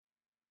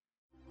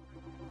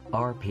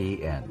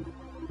RPN,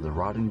 the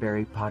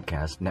Roddenberry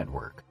Podcast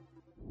Network.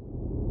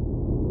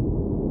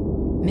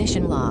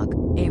 Mission Log,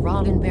 a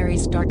Roddenberry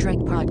Star Trek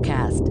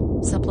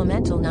podcast,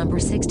 supplemental number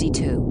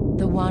 62,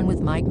 the one with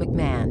Mike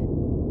McMahan.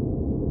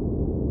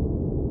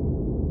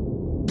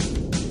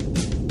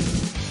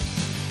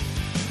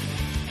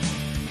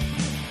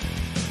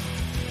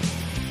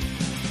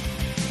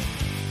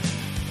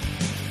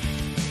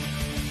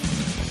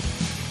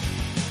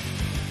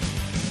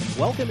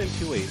 Welcome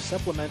into a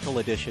supplemental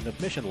edition of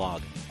Mission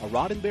Log, a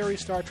Roddenberry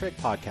Star Trek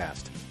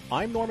podcast.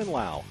 I'm Norman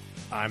Lau.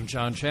 I'm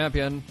John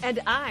Champion.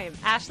 And I'm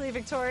Ashley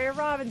Victoria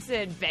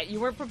Robinson. Bet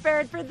you weren't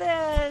prepared for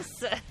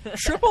this.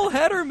 Triple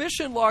header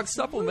Mission Log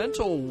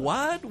supplemental.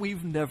 What?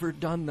 We've never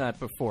done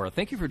that before.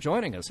 Thank you for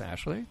joining us,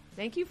 Ashley.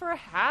 Thank you for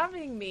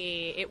having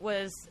me. It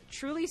was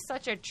truly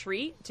such a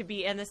treat to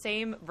be in the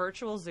same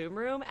virtual Zoom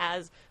room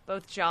as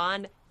both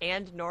John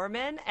and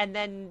Norman, and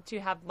then to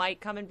have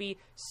Mike come and be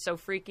so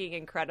freaking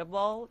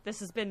incredible.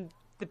 This has been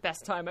the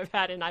best time I've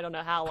had in I don't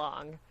know how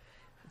long.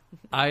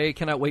 I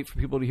cannot wait for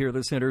people to hear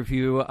this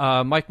interview.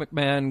 Mike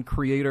McMahan,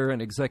 creator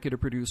and executive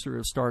producer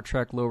of Star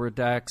Trek Lower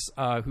Decks,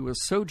 who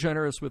was so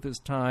generous with his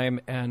time.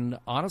 And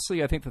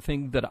honestly, I think the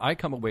thing that I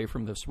come away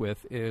from this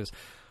with is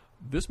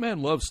this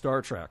man loves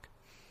Star Trek.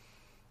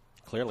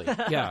 Clearly.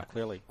 Yeah.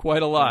 Clearly.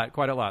 Quite a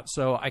lot.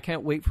 So I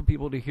can't wait for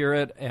people to hear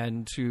it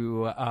and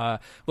to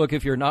look,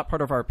 if you're not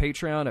part of our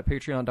Patreon at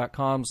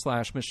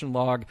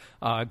patreon.com/missionlog,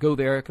 go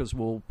there because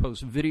we'll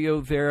post video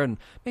there and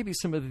maybe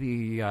some of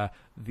the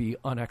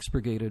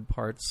unexpurgated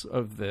parts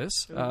of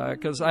this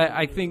because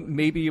I think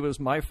maybe it was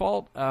my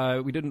fault.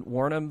 We didn't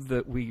warn him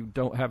that we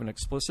don't have an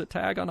explicit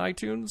tag on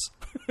iTunes.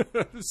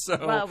 So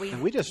well,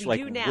 we just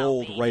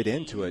rolled right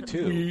into it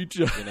too. We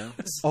just,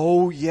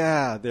 Oh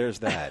yeah, there's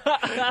that.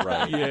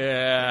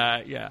 Right.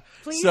 Yeah.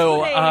 Please so,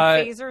 play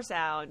phaser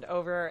sound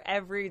over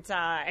every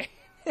time.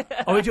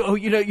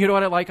 you know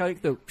what I like? I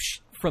like the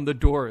psh from the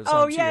doors.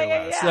 Oh, on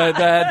yeah.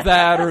 TOS.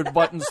 that or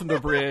buttons from the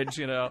bridge,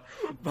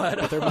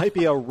 But there might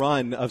be a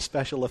run of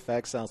special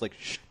effects sounds like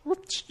shh.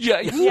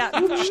 Yeah. Yeah.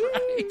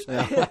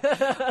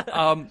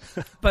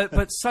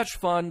 But such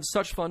fun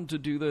to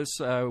do this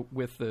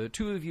with the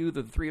two of you.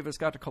 The three of us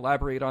got to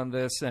collaborate on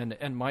this,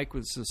 and Mike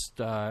was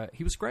just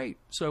he was great.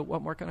 So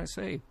what more can I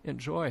say?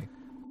 Enjoy.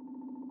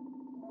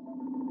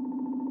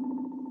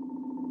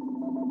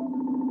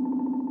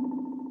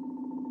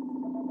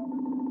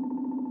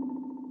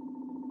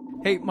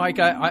 Hey, Mike,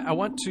 I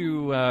want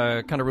to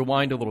kind of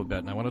rewind a little bit,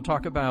 and I want to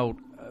talk about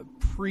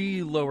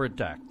pre-Lower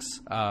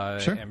Decks.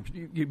 Sure.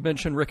 And you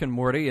mentioned Rick and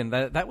Morty, and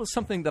that was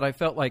something that I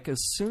felt like as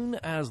soon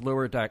as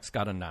Lower Decks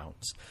got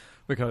announced,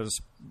 because,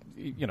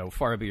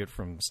 far be it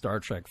from Star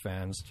Trek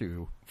fans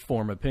to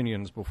form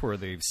opinions before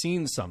they've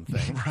seen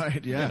something.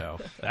 Right, yeah.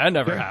 That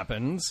never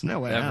happens.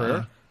 No way.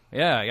 Ever.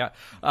 Yeah.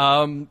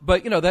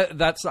 But,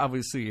 that's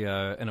obviously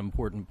an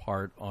important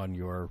part on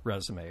your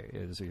resume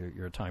is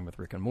your time with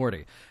Rick and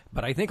Morty.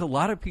 But I think a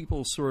lot of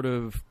people sort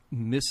of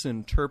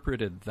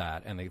misinterpreted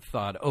that, and they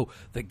thought, oh,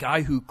 the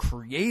guy who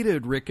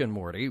created Rick and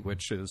Morty,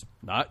 which is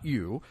not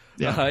you,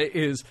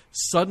 is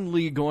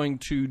suddenly going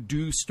to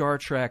do Star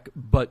Trek,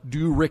 but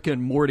do Rick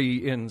and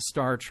Morty in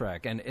Star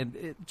Trek. And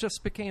it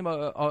just became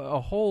a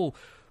whole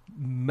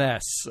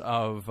mess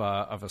of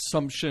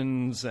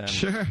assumptions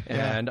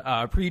and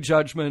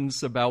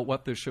prejudgments about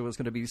what this show was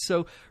going to be.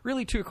 So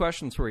really two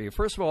questions for you.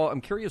 First of all,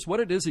 I'm curious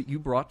what it is that you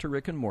brought to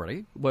Rick and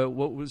Morty. What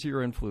was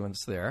your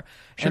influence there?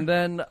 Sure. And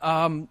then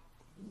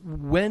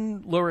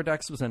when Lower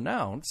Decks was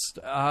announced,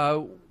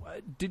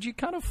 did you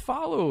kind of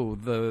follow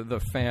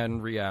the fan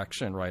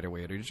reaction right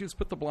away? Or did you just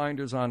put the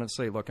blinders on and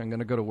say, look, I'm going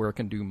to go to work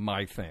and do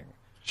my thing?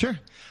 Sure.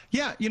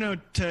 Yeah,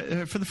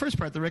 for the first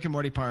part, the Rick and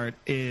Morty part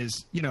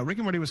is, Rick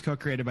and Morty was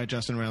co-created by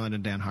Justin Roiland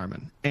and Dan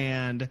Harmon.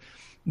 And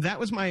that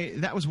was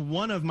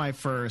one of my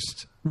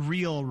first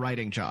real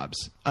writing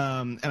jobs.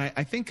 And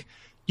I think,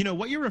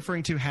 what you're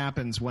referring to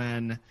happens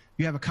when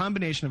you have a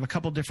combination of a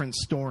couple different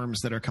storms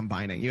that are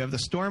combining. You have the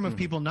storm of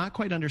people not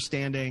quite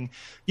understanding,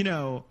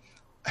 how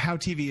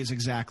TV is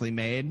exactly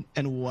made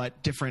and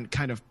what different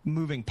kind of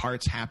moving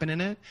parts happen in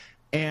it.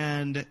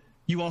 And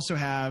you also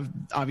have,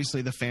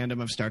 obviously, the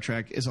fandom of Star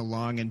Trek is a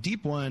long and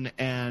deep one,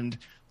 and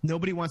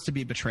nobody wants to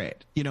be betrayed,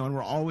 and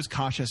we're always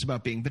cautious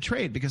about being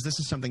betrayed because this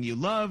is something you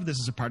love. This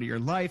is a part of your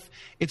life.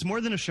 It's more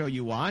than a show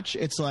you watch.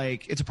 It's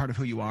like it's a part of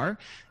who you are.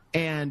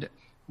 And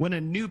when a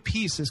new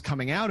piece is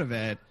coming out of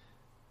it,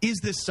 is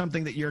this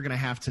something that you're going to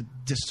have to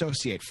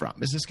dissociate from?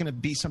 Is this going to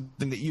be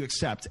something that you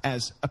accept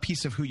as a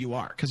piece of who you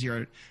are because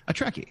you're a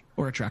Trekkie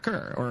or a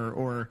Trekker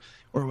or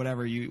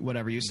whatever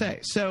you say?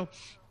 So,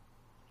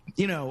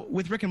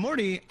 with Rick and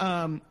Morty,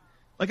 I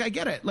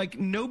get it. Like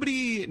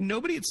nobody at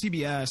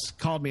CBS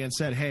called me and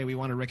said, "Hey, we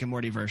want a Rick and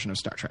Morty version of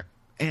Star Trek,"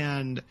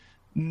 and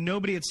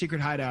nobody at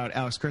Secret Hideout,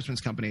 Alex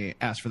Kurtzman's company,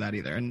 asked for that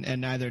either, and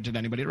neither did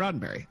anybody at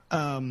Roddenberry.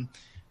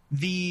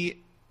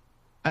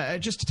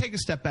 Just to take a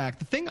step back,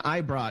 the thing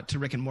I brought to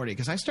Rick and Morty,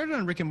 because I started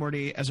on Rick and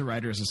Morty as a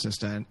writer's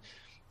assistant,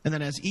 And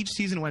then as each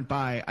season went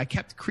by, I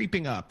kept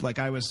creeping up. Like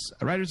I was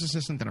a writer's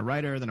assistant, then a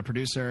writer, then a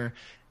producer.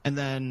 And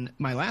then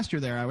my last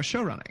year there, I was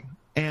showrunning.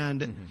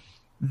 And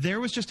there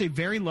was just a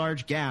very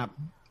large gap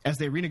as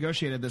they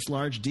renegotiated this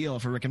large deal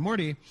for Rick and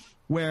Morty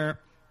where,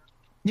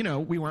 you know,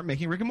 we weren't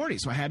making Rick and Morty.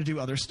 So I had to do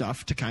other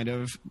stuff to kind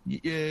of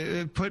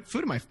put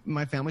food on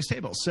my family's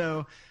table.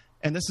 So,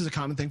 and this is a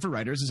common thing for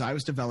writers, is I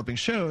was developing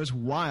shows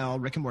while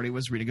Rick and Morty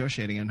was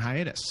renegotiating in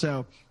hiatus.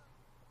 So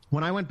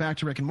when I went back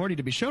to Rick and Morty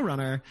to be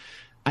showrunner,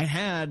 I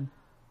had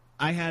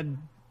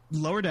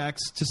Lower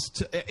Decks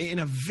in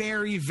a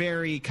very,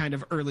 very kind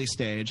of early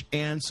stage,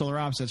 and Solar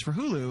Opposites for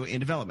Hulu in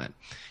development.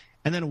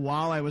 And then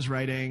while I was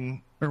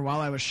showrunning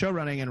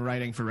and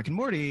writing for Rick and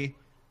Morty,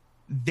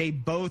 they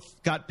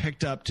both got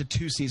picked up to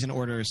 2 season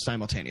orders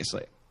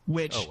simultaneously,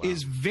 which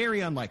is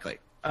very unlikely.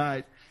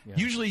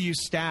 Usually you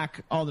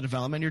stack all the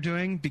development you're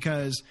doing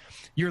because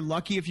you're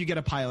lucky if you get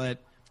a pilot.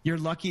 You're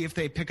lucky if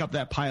they pick up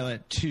that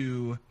pilot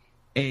to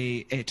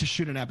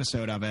shoot an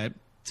episode of it.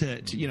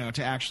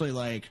 To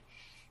actually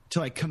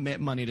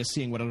commit money to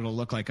seeing what it'll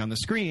look like on the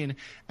screen.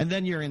 And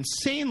then you're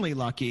insanely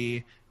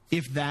lucky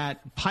if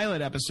that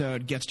pilot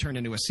episode gets turned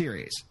into a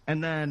series.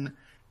 And then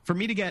for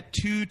me to get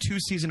 2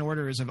 season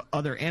orders of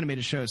other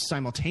animated shows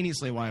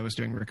simultaneously while I was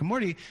doing Rick and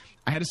Morty,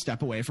 I had to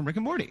step away from Rick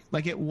and Morty.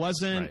 Like it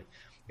wasn't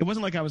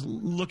like I was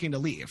looking to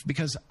leave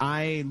because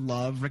I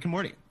love Rick and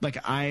Morty. Like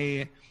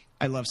I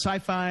love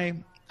sci-fi.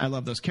 I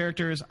love those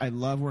characters. I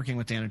love working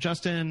with Dan and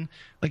Justin.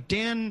 Like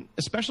Dan,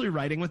 especially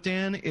writing with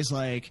Dan, is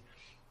like,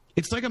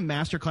 it's like a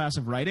masterclass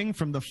of writing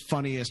from the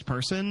funniest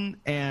person,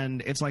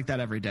 and it's like that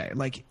every day.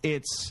 Like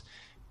it's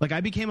like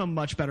I became a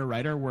much better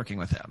writer working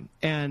with him.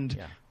 And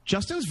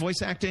Justin's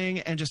voice acting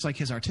and just like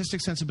his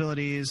artistic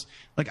sensibilities,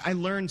 like I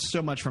learned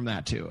so much from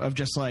that too, of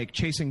just like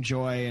chasing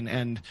joy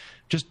and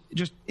just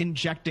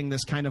injecting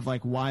this kind of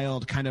like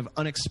wild, kind of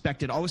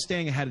unexpected, always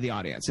staying ahead of the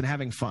audience and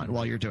having fun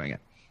while you're doing it.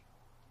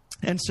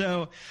 And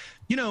so,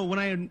 you know, when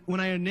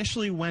I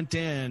initially went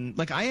in,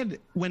 like I had,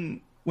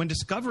 when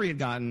Discovery had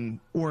gotten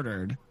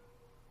ordered,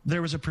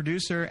 there was a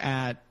producer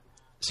at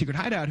Secret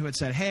Hideout who had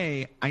said,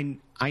 hey,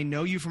 I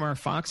know you from our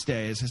Fox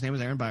days. His name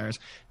was Aaron Byers.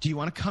 Do you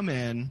want to come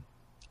in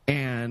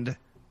and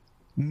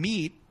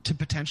meet to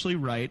potentially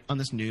write on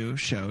this new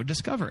show,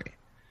 Discovery?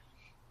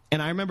 And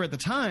I remember at the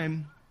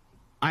time,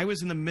 I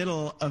was in the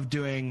middle of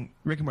doing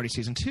Rick and Morty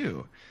season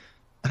 2.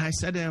 And I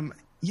said to him,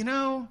 you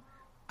know,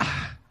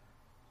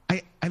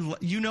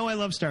 I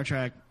love Star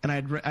Trek, and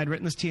I'd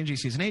written this TNG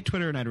Season 8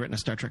 Twitter, and I'd written a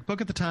Star Trek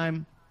book at the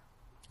time.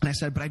 And I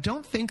said, but I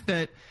don't think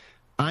that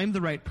I'm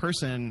the right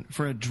person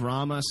for a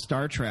drama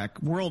Star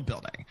Trek world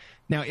building.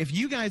 Now, if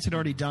you guys had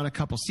already done a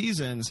couple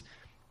seasons,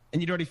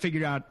 and you'd already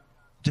figured out,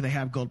 do they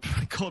have gold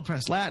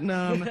press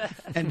latinum,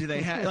 and do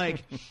they have,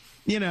 like,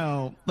 you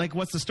know, like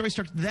what's the story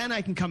structure? Then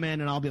I can come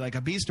in and I'll be like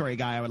a B-story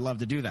guy. I would love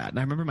to do that. And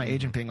I remember my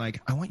agent being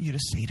like, I want you to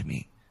say to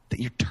me that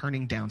you're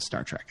turning down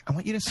Star Trek. I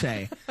want you to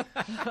say.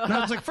 And I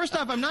was like, first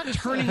off, I'm not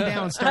turning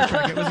down Star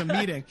Trek. It was a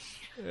meeting.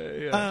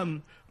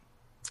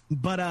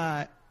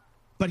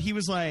 But he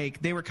was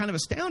like, they were kind of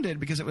astounded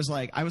because it was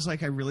like, I was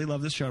like, I really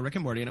love this show, Rick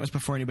and Morty. And it was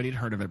before anybody had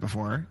heard of it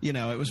before. You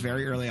know, it was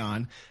very early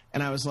on.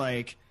 And I was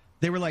like,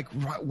 they were like,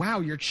 wow,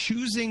 you're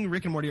choosing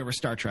Rick and Morty over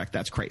Star Trek.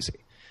 That's crazy.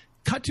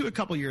 Cut to a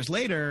couple years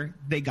later,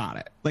 they got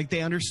it. Like they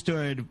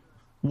understood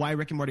why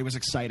Rick and Morty was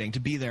exciting to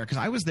be there. Because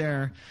I was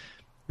there.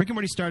 Rick and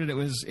Morty started, it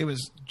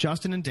was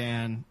Justin and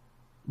Dan,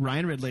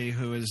 Ryan Ridley,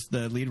 who is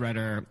the lead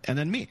writer, and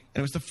then me. It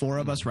was the 4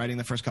 of us writing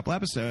the first couple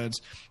episodes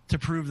to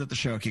prove that the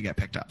show could get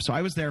picked up. So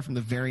I was there from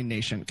the very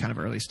nascent kind of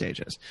early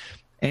stages.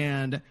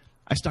 And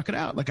I stuck it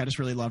out. Like I just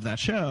really loved that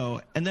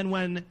show. And then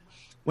when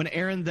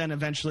Aaron then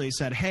eventually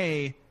said,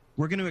 hey,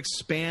 we're going to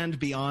expand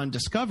beyond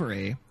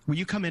Discovery, will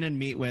you come in and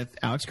meet with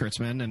Alex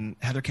Kurtzman and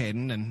Heather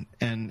Caden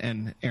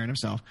and Aaron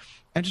himself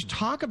and just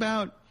talk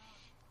about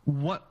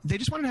what they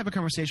just wanted to have a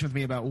conversation with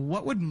me about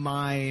what would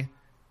my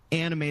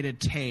animated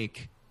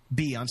take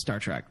be on Star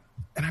Trek.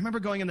 And I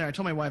remember going in there, I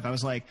told my wife, I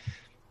was like,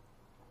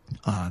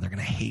 they're going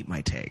to hate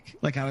my take.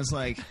 Like, I was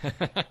like,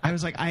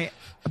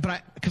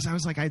 because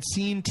I'd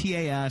seen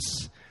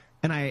TAS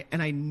and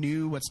I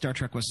knew what Star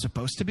Trek was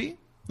supposed to be.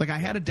 Like I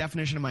had a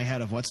definition in my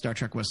head of what Star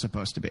Trek was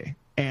supposed to be.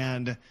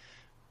 And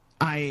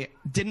I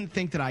didn't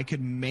think that I could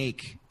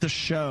make the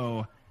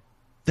show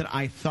that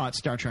I thought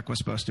Star Trek was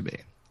supposed to be.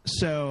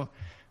 So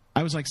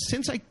I was like,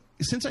 since I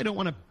don't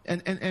want to,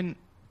 and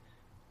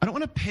I don't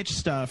want to pitch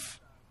stuff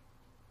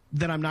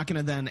that I'm not going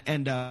to then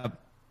end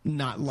up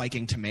not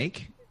liking to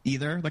make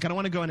either. Like I don't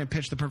want to go in and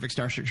pitch the perfect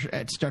Star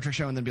Trek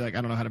show and then be like,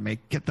 I don't know how to make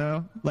it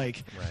though.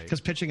 Like, because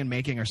pitching and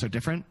making are so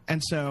different.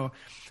 And so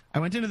I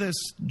went into this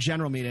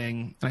general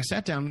meeting and I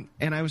sat down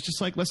and I was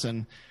just like,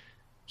 listen,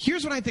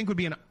 here's what I think would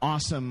be an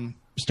awesome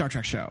Star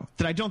Trek show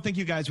that I don't think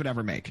you guys would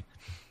ever make.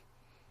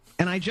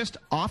 And I just,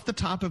 off the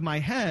top of my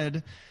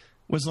head,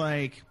 was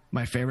like,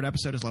 my favorite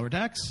episode is Lower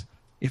Decks.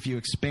 If you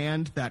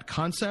expand that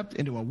concept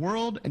into a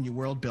world and you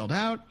world build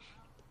out,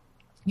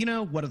 you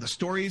know, what are the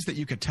stories that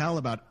you could tell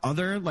about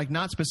other, like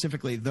not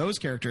specifically those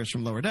characters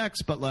from Lower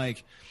Decks, but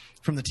like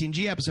from the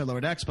TNG episode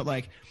Lower Decks, but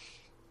like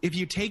if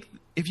you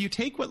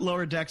take what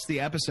Lower Decks the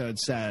episode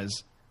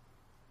says,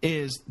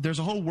 is there's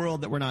a whole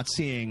world that we're not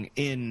seeing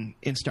in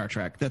Star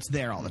Trek that's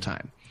there all the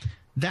time.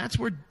 That's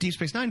where Deep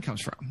Space Nine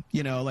comes from.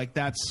 You know, like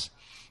that's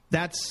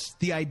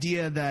the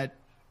idea that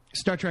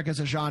Star Trek is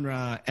a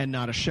genre and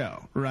not a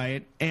show,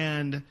 right?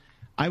 And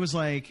I was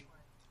like,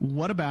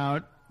 what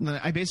about...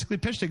 I basically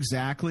pitched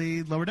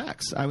exactly Lower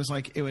Decks. I was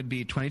like, it would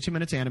be 22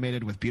 minutes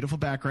animated with beautiful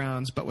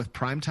backgrounds, but with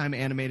primetime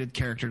animated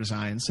character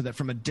designs so that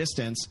from a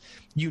distance,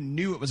 you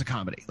knew it was a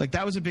comedy. Like,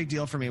 that was a big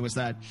deal for me, was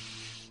that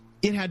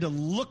it had to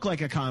look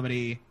like a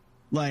comedy,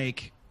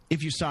 like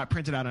if you saw it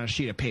printed out on a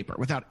sheet of paper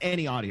without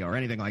any audio or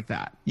anything like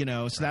that, you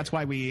know? So that's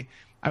why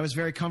I was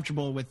very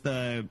comfortable with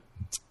the,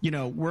 you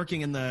know,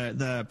 working in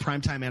the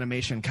primetime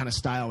animation kind of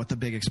style with the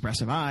big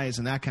expressive eyes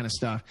and that kind of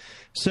stuff.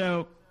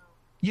 So,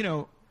 you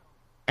know,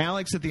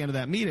 Alex at the end of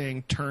that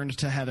meeting turned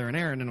to Heather and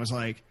Aaron and was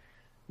like,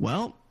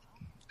 well,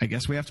 I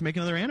guess we have to make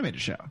another animated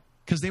show.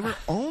 Because they were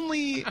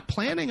only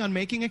planning on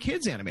making a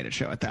kids animated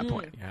show at that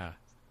point. Yeah.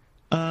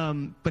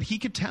 But he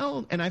could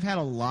tell, and I've had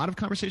a lot of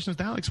conversations with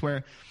Alex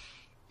where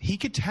he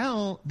could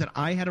tell that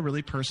I had a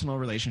really personal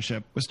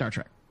relationship with Star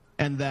Trek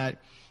and that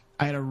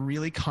I had a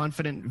really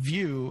confident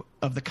view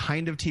of the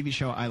kind of TV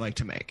show I like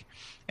to make.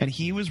 And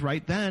he was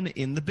right then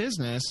in the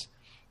business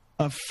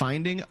of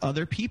finding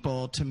other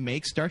people to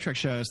make Star Trek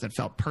shows that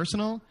felt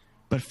personal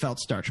but felt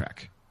Star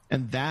Trek.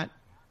 And that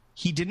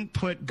he didn't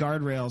put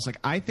guardrails. Like,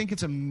 I think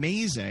it's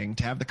amazing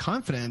to have the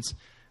confidence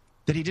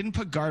that he didn't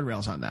put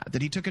guardrails on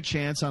that he took a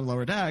chance on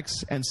Lower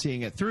Decks and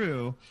seeing it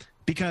through,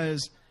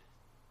 because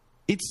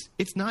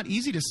it's not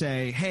easy to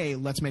say, hey,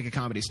 let's make a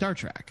comedy Star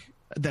Trek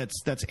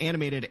that's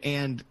animated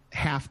and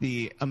half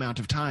the amount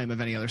of time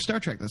of any other Star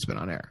Trek that's been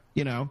on air,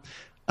 you know?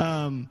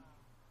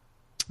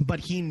 But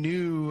he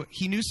knew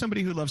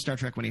somebody who loved Star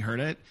Trek when he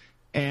heard it,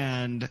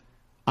 and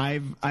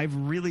I've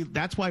really,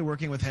 that's why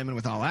working with him and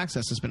with All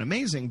Access has been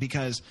amazing,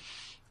 because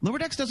Lower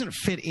Decks doesn't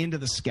fit into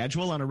the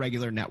schedule on a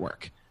regular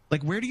network.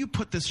 Like, where do you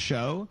put this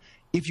show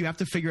if you have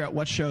to figure out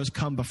what shows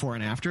come before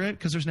and after it?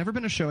 Because there's never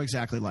been a show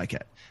exactly like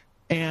it.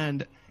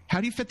 And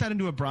how do you fit that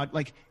into a broad,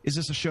 like, is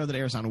this a show that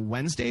airs on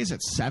Wednesdays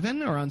at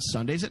 7 or on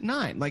Sundays at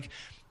 9? Like,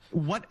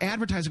 what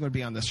advertising would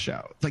be on this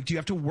show? Like, do you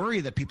have to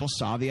worry that people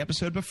saw the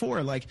episode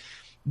before? Like,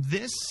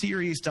 this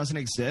series doesn't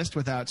exist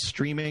without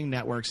streaming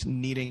networks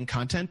needing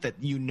content that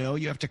you know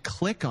you have to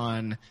click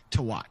on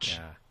to watch.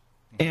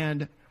 Yeah.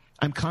 And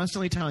I'm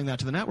constantly telling that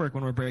to the network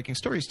when we're breaking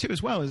stories too,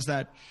 as well, is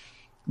that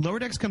Lower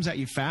Decks comes at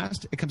you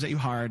fast, it comes at you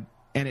hard,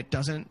 and it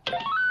doesn't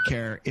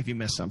care if you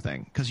miss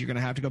something, because you're going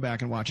to have to go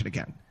back and watch it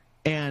again.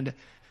 And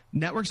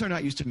networks are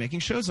not used to making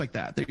shows like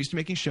that. They're used to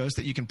making shows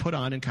that you can put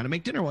on and kind of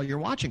make dinner while you're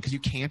watching, because you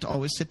can't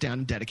always sit down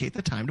and dedicate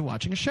the time to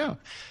watching a show.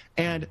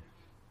 And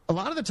a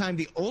lot of the time,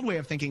 the old way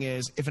of thinking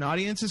is, if an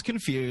audience is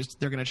confused,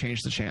 they're going to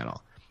change the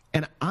channel.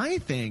 And I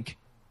think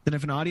that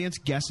if an audience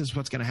guesses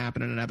what's going to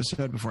happen in an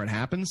episode before it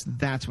happens,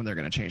 that's when they're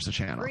going to change the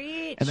channel.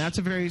 Preach. And that's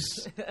a very,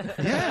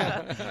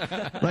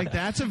 like,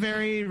 that's a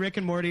very Rick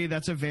and Morty,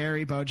 that's a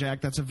very BoJack,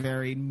 that's a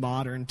very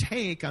modern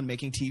take on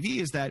making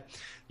TV, is that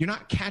you're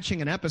not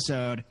catching an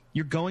episode,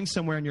 you're going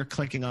somewhere and you're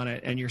clicking on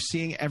it and you're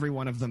seeing every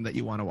one of them that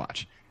you want to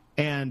watch.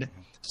 And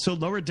so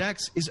Lower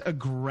Decks is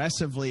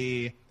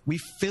aggressively, we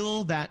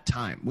fill that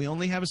time. We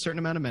only have a certain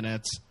amount of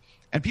minutes.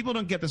 And people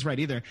don't get this right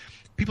either.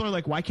 People are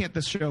like, why can't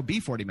this show be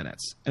 40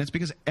 minutes? And it's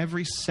because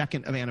every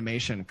second of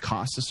animation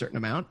costs a certain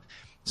amount.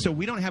 So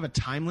we don't have a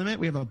time limit.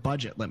 We have a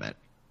budget limit.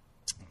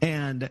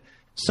 And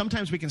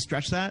sometimes we can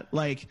stretch that.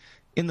 Like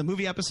in the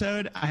movie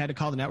episode, I had to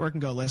call the network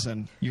and go,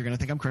 listen, you're going to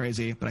think I'm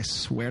crazy, but I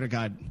swear to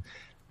God,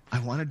 I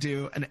want to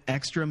do an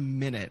extra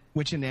minute,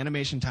 which in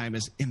animation time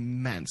is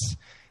immense.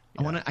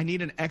 Yeah. I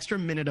need an extra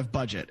minute of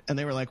budget. And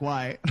they were like,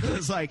 why? I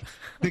was like,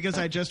 because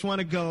I just want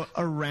to go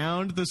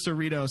around the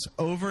Cerritos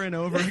over and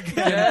over again.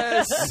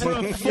 Yes. For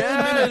a full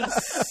minute.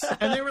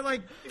 And they were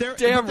like,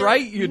 damn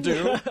right you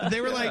do.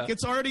 They were like,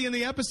 it's already in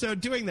the episode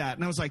doing that.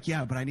 And I was like,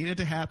 yeah, but I need it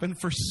to happen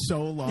for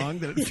so long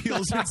that it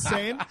feels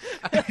insane.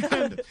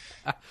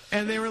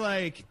 And they were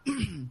like,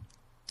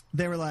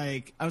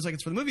 I was like,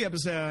 it's for the movie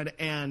episode.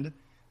 And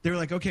they were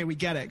like, okay, we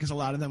get it, because a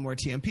lot of them were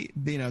TMP.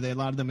 You know, a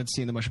lot of them had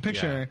seen the motion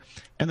picture.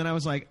 Yeah. And then I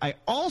was like, I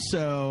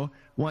also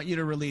want you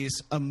to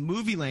release a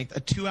movie length, a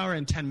 2 hour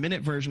and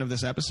 10-minute version of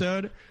this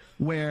episode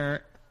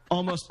where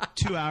almost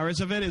 2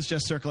 hours of it is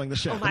just circling the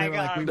ship. Oh my and they were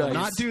God. like, we will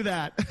not do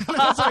that. And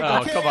I was like,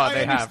 okay, come on, I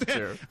they have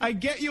understand. to. I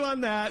get you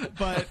on that,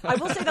 but I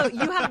will say, though,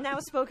 you have now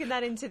spoken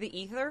that into the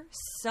ether.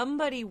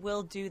 Somebody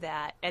will do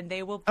that, and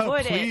they will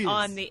put it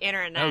on the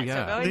internet. Oh,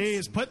 yeah. So go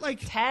please put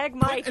tag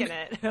Mike in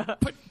it.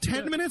 Put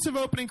 10 minutes of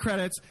opening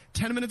credits,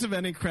 10 minutes of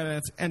ending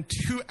credits, and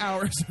 2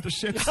 hours of the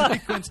ship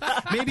sequence.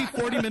 Maybe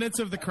 40 minutes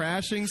of the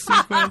crashing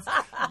sequence.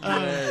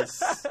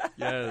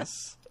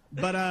 Yes.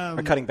 But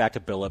or cutting back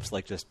to Billups,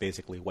 like just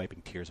basically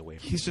wiping tears away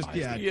from he's his just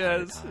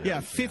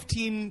eyes.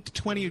 15 to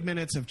 20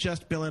 minutes of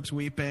just Billups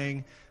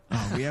weeping.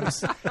 Oh, we have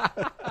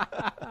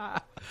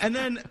And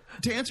then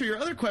to answer your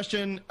other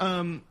question,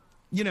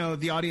 you know,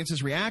 the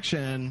audience's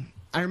reaction,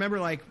 I remember,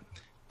 like,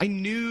 I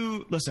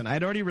knew, listen, I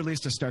had already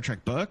released a Star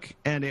Trek book,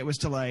 and it was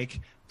to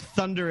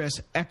thunderous,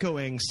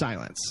 echoing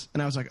silence.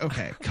 And I was like,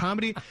 okay,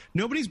 comedy.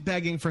 Nobody's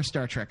begging for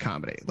Star Trek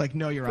comedy. Like,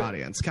 know your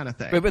audience kind of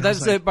thing. But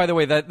that's it. By the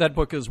way, that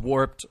book is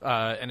Warped,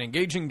 an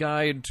engaging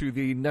guide to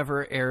the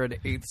never-aired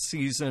 8th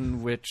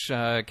season, which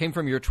came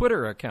from your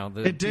Twitter account.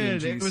 It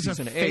did. TNG It was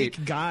a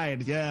fake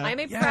guide. Yeah. I'm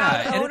a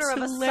proud owner of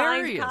a signed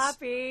hilarious.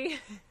 copy.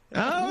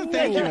 Oh,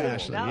 thank you,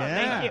 Ashley. No,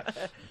 yeah. thank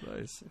you.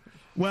 Nice.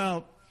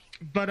 Well,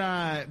 but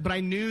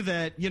I knew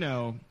that, you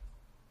know,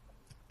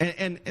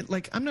 and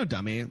like, I'm no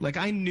dummy. Like,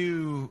 I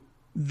knew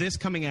this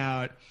coming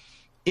out,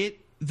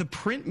 the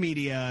print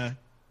media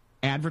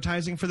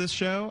advertising for this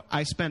show,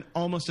 I spent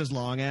almost as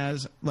long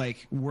as,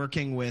 like,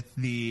 working with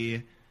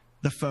the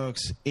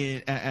folks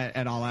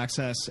at All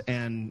Access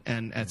and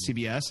at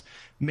CBS,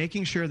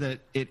 making sure that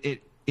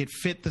it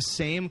fit the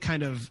same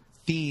kind of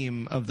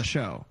theme of the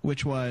show,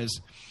 which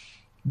was,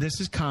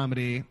 this is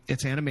comedy,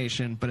 it's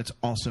animation, but it's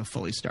also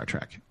fully Star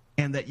Trek.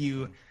 And that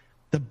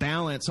the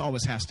balance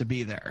always has to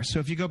be there. So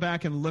if you go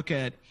back and look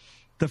at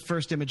the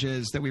first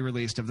images that we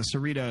released of the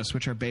Cerritos,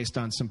 which are based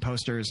on some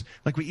posters,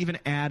 like, we even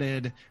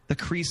added the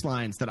crease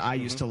lines that I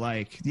used to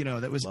like, you know,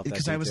 that was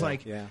because I was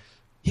like, and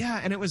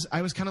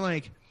I was kind of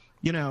like,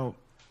 you know,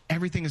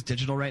 everything is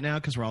digital right now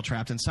because we're all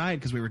trapped inside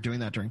because we were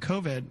doing that during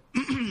COVID.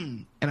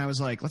 And I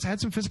was like, let's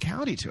add some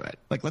physicality to it.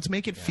 Like, let's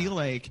make it feel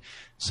like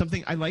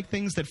something. I like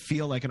things that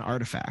feel like an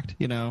artifact,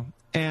 you know?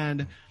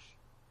 And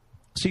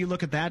so you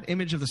look at that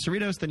image of the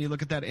Cerritos, then you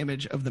look at that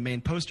image of the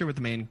main poster with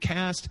the main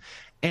cast,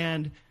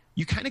 and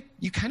you kind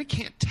of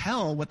can't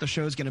tell what the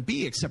show is going to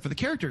be except for the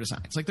character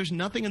designs. Like, there's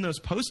nothing in those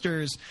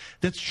posters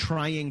that's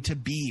trying to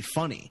be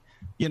funny.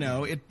 You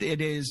know, it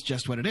is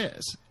just what it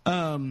is.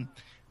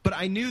 But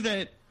I knew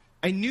that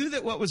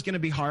what was going to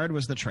be hard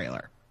was the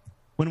trailer.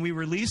 When we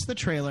released the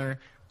trailer,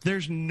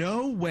 there's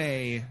no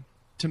way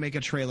to make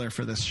a trailer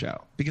for this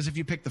show, because if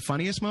you pick the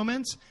funniest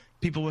moments,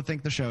 people will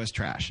think the show is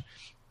trash.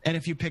 And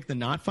if you pick the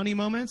not funny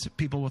moments,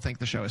 people will think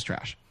the show is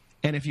trash.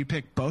 And if you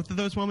pick both of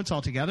those moments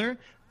all together,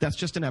 that's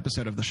just an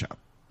episode of the show.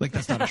 Like,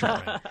 that's not a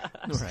trailer.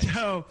 Right.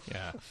 So,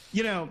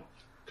 you know,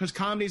 because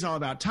comedy is all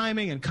about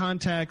timing and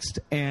context,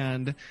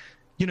 and,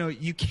 you know,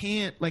 you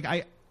can't, like,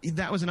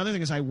 that was another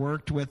thing, is I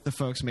worked with the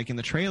folks making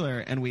the trailer,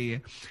 and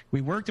we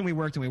worked and we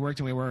worked and we worked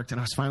and we worked, and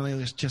I was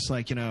finally just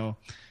like, you know,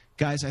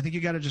 guys, I think you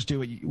got to just do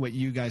what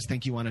you guys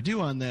think you want to do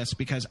on this,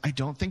 because I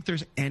don't think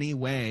there's any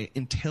way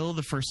until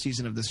the first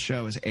season of this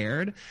show is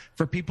aired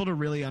for people to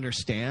really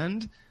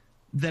understand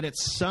that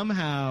it's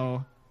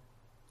somehow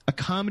a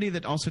comedy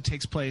that also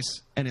takes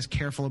place and is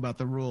careful about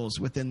the rules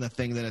within the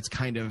thing that it's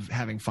kind of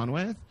having fun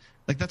with.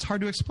 Like, that's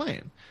hard to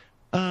explain.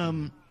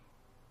 And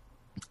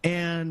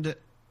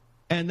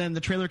then the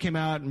trailer came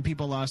out, and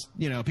people lost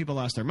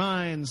their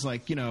minds.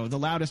 Like, you know, the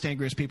loudest,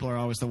 angriest people are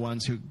always the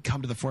ones who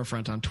come to the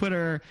forefront on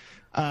Twitter.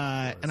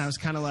 And I was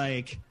kind of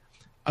like,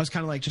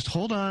 just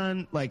hold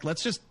on. Like,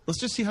 let's just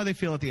see how they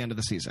feel at the end of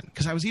the season.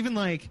 Because I was even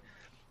like,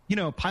 you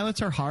know,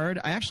 pilots are hard.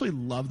 I actually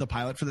love the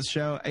pilot for this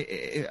show.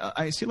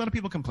 I see a lot of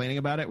people complaining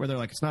about it, where they're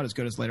like, it's not as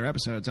good as later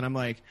episodes. And I'm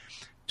like,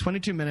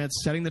 22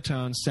 minutes, setting the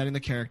tone, setting the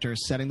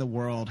characters, setting the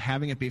world,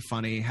 having it be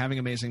funny, having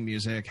amazing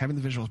music, having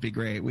the visuals be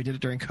great. We did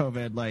it during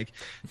COVID. Like,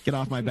 get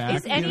off my back.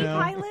 Is any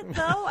pilot,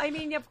 though? I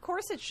mean, of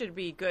course it should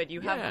be good.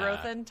 You have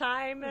growth and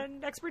time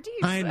and expertise.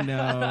 I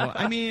know.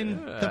 I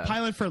mean, the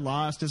pilot for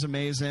Lost is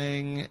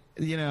amazing.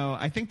 You know,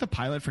 I think the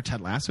pilot for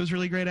Ted Lasso is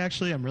really great,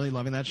 actually. I'm really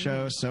loving that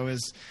show. So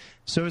is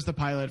the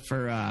pilot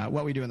for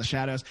What We Do in the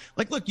Shadows.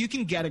 Like, look, you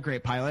can get a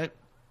great pilot.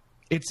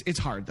 It's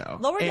hard, though.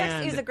 Lower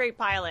Decks is a great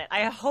pilot.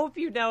 I hope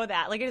you know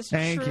that. Like, it is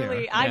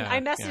truly. I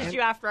messaged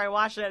you after I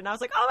watched it, and I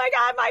was like, "Oh my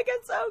god, Mike,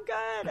 it's so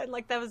good!" And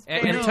like, that was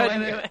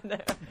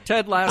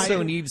Ted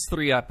Lasso needs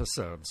 3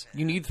 episodes.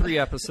 You need 3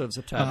 episodes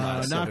of Ted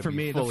Lasso. Not for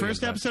me. The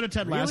first episode of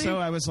Ted Lasso,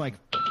 I was like,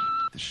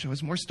 this show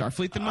is more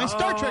Starfleet than my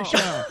Star Trek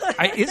show.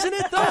 Isn't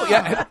it though?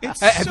 Yeah.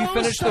 Have you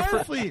finished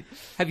Starfleet.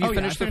 Have you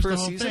finished the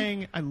first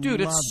season?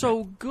 Dude, it's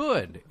so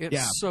good.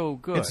 It's so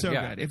good. It's so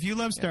good. If you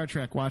love Star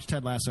Trek, watch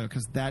Ted Lasso,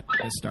 because that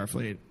is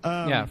Starfleet.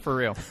 Yeah, for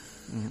real.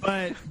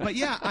 But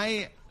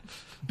yeah,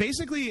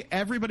 basically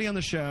everybody on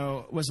the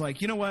show was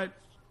like, you know what?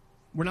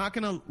 We're not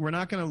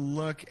gonna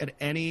look at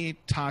any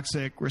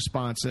toxic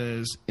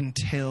responses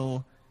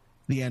until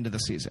the end of the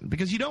season,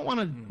 because you don't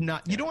want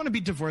to be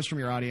divorced from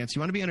your audience. You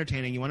want to be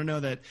entertaining. You want to know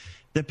that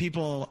the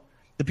people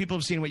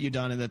have seen what you've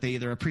done, and that they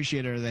either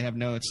appreciate it or they have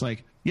notes.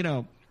 Like, you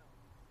know,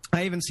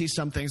 I even see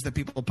some things that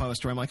people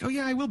post where I'm like, oh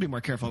yeah, I will be more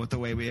careful with the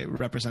way we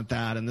represent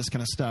that and this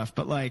kind of stuff.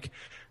 But like,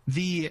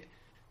 the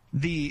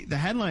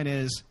headline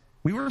is,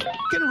 we were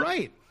fucking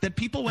right. That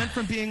people went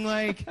from being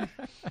like,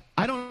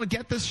 I don't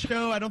get this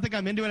show, I don't think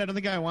I'm into it, I don't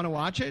think I want to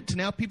watch it, to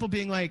now people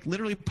being like,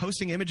 literally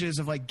posting images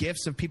of like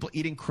GIFs of people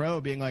eating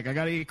crow, being like, I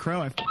gotta eat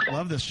crow, I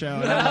love this show.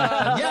 And I'm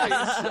like,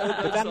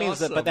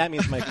 yes. But that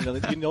means, Mike,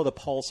 you know the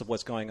pulse of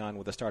what's going on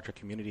with the Star Trek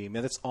community. I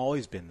mean, it's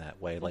always been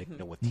that way. Like, you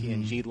know, with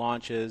TNG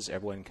launches,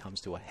 everyone comes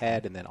to a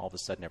head, and then all of a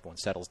sudden everyone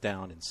settles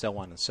down, and so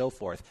on and so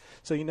forth.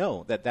 So you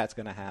know that that's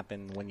going to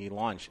happen when you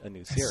launch a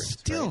new series. It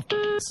still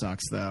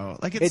sucks though.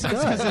 Like, it sucks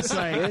does. because it's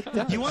like,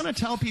 you want to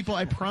tell people,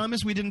 I promise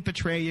we didn't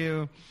betray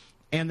you.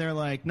 And they're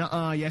like,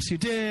 nuh-uh, yes, you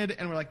did.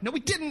 And we're like, no, we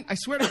didn't. I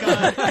swear to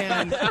God.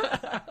 And,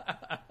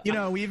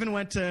 we even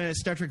went to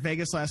Star Trek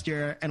Vegas last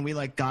year, and we,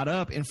 got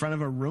up in front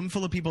of a room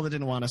full of people that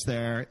didn't want us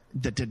there,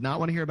 that did not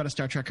want to hear about a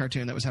Star Trek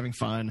cartoon that was having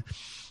fun.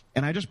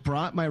 And I just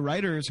brought my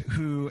writers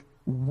who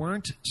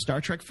weren't Star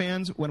Trek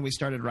fans when we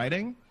started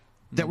writing,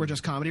 that were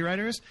just comedy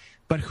writers,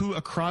 but who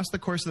across the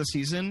course of the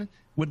season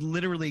would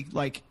literally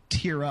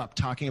tear up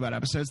talking about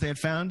episodes they had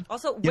found.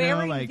 Also,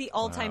 wearing the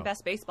all-time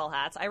best baseball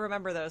hats. I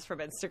remember those from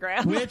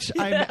Instagram. Which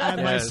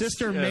my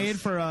sister made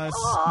for us.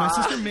 Aww. My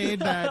sister made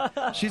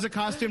that. She's a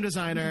costume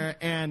designer,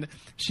 and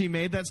she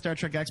made that Star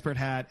Trek expert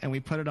hat, and we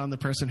put it on the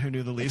person who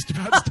knew the least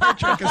about Star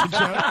Trek as a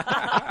joke.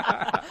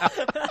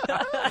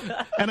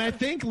 And I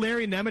think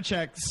Larry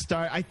Nemeczek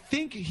I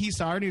think he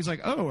saw her and he was like,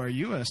 "Oh, are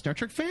you a Star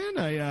Trek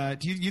fan?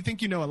 Do you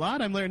think you know a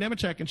lot? I'm Larry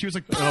Nemeczek." And she was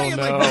like, "Oh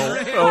no,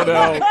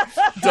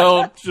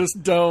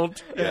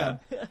 don't." Yeah.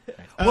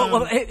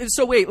 Well,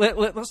 so wait,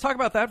 let's talk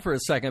about that for a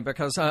second,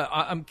 because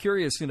I'm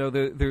curious.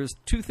 There's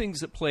two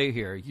things at play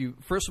here.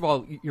 First of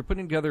all, you're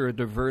putting together a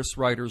diverse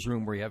writers'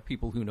 room where you have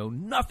people who know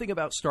nothing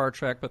about Star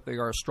Trek, but they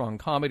are strong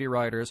comedy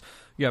writers.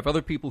 You have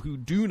other people who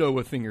do know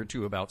a thing or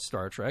two about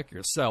Star Trek,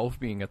 yourself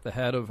being at the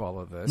head of all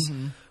of this.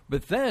 Mm-hmm.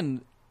 But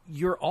then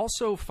you're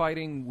also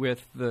fighting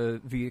with the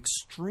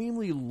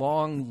extremely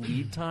long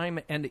lead time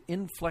and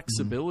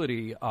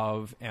inflexibility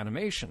of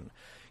animation.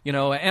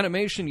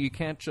 Animation, you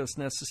can't just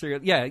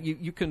necessarily... Yeah,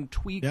 you can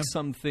tweak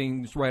some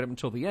things right up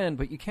until the end,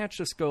 but you can't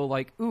just go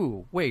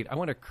ooh, wait, I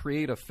want to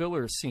create a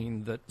filler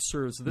scene that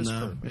serves this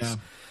purpose. Yeah.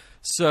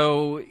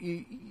 So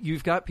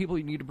you've got people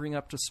you need to bring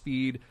up to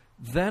speed.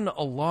 Then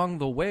along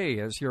the way,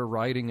 as you're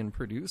writing and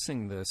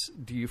producing this,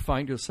 do you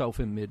find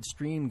yourself in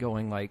midstream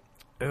going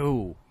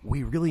oh,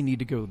 we really need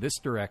to go this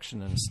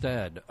direction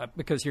instead?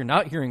 Because you're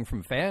not hearing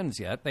from fans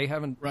yet. They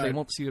haven't. Right. They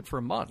won't see it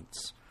for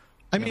months.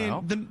 I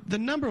mean, the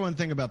number one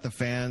thing about the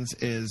fans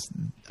is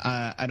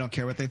I don't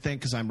care what they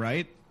think because I'm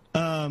right.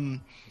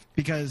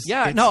 Because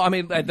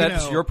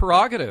that's your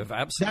prerogative.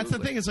 Absolutely, that's the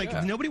thing. Is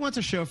nobody wants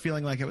a show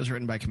feeling like it was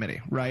written by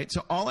committee, right?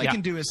 So all I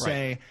can do is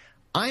say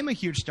I'm a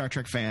huge Star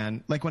Trek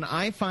fan. When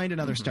I find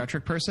another Star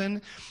Trek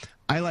person,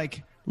 I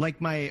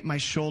my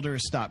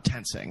shoulders stop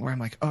tensing, where I'm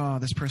like, oh,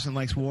 this person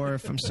likes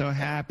Worf. I'm so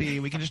happy.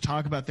 We can just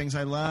talk about things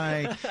I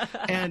like.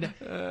 And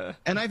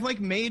I've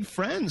made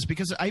friends,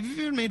 because I've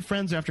even made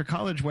friends after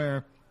college,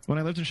 where when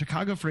I lived in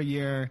Chicago for a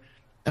year,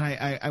 and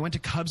I went to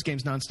Cubs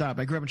games nonstop.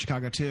 I grew up in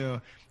Chicago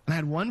too. And I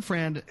had one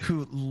friend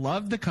who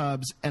loved the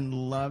Cubs and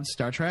loved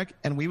Star Trek,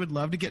 and we would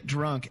love to get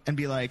drunk and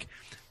be like,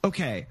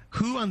 okay,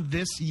 who on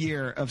this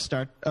year of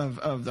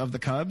the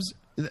Cubs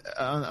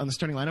on the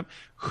starting lineup,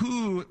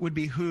 who would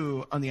be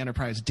who on the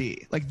Enterprise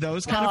D?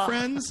 Those kind of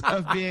friends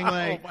of being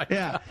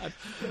yeah.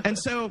 And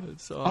so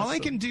awesome. All I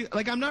can do,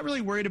 I'm not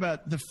really worried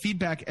about the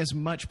feedback as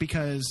much,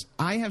 because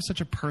I have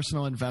such a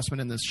personal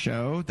investment in this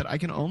show that I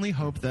can only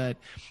hope that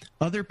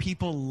other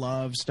people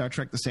love Star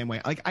Trek the same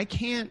way. I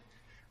can't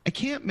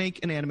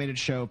make an animated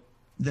show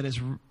that is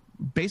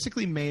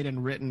basically made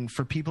and written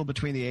for people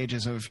between the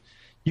ages of,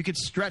 you could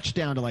stretch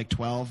down to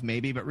 12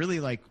 maybe, but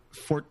really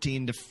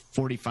 14 to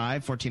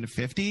 45, 14 to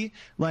 50.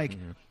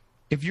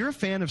 If you're a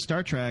fan of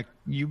Star Trek,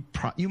 you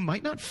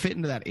might not fit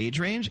into that age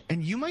range,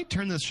 and you might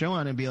turn this show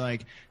on and be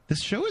like,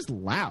 this show is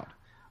loud.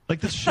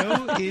 This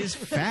show is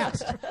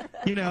fast,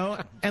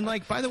 And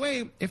by the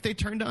way, if they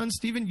turned on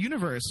Steven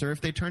Universe, or if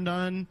they turned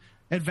on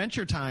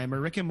Adventure Time or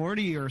Rick and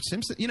Morty or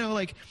Simpson,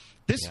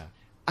 this. Yeah.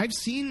 I've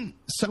seen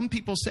some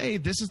people say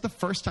this is the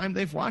first time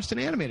they've watched an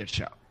animated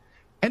show.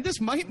 And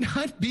this might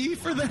not be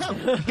for them,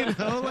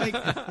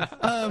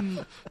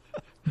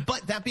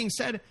 but that being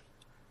said,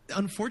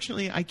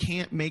 unfortunately, I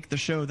can't make the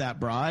show that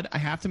broad. I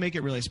have to make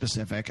it really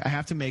specific. I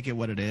have to make it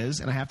what it is,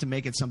 and I have to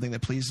make it something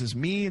that pleases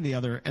me and the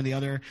other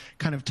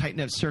kind of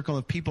tight-knit circle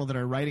of people that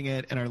are writing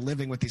it and are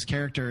living with these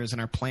characters and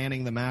are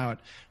planning them out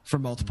for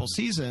multiple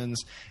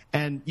seasons.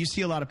 And you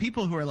see a lot of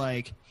people who are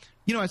like,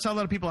 I saw a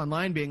lot of people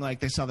online being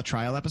like, they saw the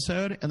trial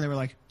episode and they were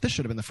like, this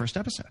should have been the first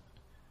episode.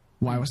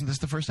 Why wasn't this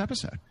the first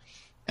episode?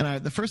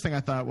 And the first thing I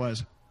thought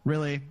was,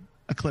 really?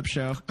 A clip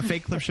show? A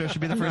fake clip show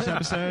should be the first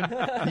episode?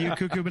 You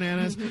cuckoo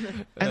bananas?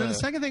 And then the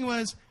second thing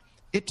was,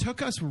 it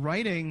took us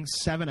writing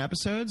 7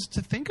 episodes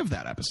to think of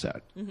that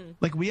episode.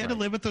 Mm-hmm. We had to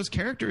live with those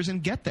characters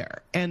and get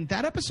there. And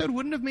that episode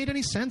wouldn't have made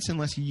any sense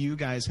unless you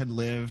guys had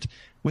lived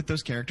with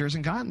those characters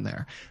and gotten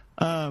there.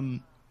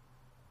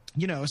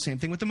 Same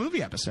thing with the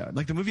movie episode.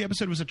 The movie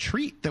episode was a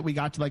treat that we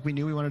got to, we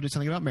knew we wanted to do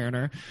something about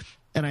Mariner,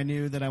 and I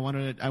knew that I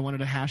wanted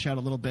to hash out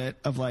a little bit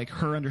of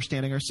her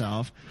understanding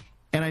herself,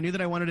 and I knew that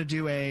I wanted to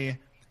do a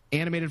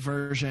animated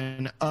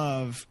version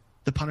of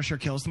The Punisher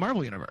Kills the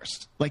Marvel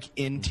Universe,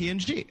 in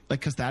TNG,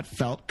 because that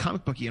felt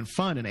comic booky and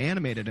fun and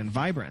animated and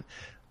vibrant.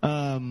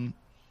 And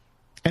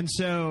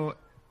so,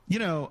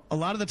 a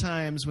lot of the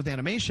times with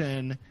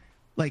animation,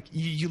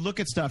 you look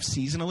at stuff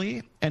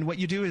seasonally, and what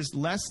you do is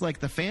less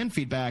the fan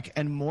feedback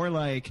and more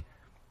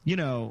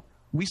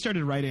we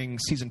started writing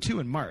season 2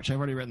 in March. I've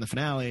already written the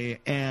finale,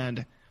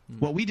 and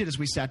What we did is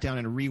we sat down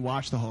and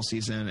rewatched the whole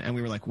season, and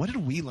we were like, what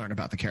did we learn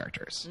about the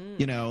characters?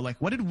 You know, like,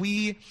 what did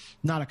we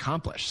not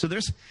accomplish? So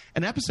there's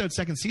an episode,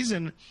 second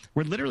season,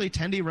 where literally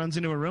Tendi runs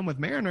into a room with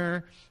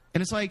Mariner,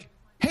 and it's like,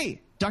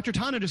 hey, Dr.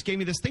 Tana just gave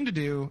me this thing to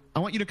do. I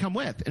want you to come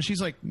with. And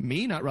she's like,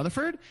 me, not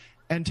Rutherford?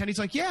 And Tendi's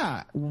like,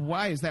 yeah,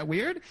 why? Is that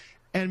weird?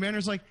 And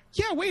Mariner's like,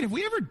 yeah, wait, have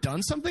we ever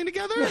done something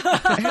together? And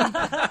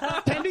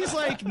Tendi's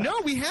like, no,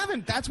 we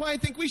haven't. That's why I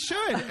think we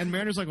should. And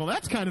Mariner's like, well,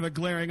 that's kind of a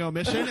glaring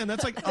omission. And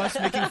that's like us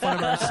making fun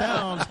of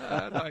ourselves.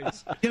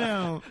 Nice. You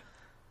know,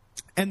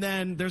 and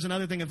then there's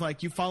another thing of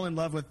like, you fall in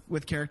love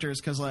with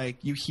characters because like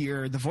you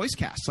hear the voice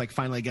cast like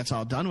finally gets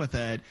all done with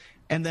it.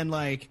 And then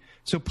like,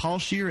 so Paul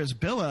Scheer as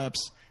Billups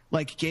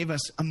like gave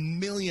us a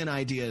million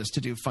ideas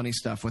to do funny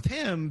stuff with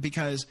him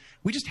because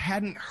we just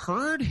hadn't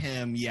heard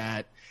him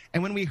yet.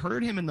 And when we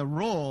heard him in the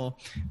role,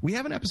 we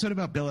have an episode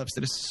about Billups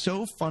that is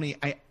so funny.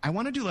 I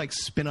want to do like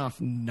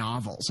spin-off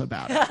novels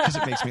about it because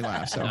it makes me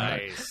laugh so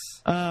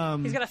Nice.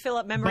 hard. He's gonna fill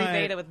up memory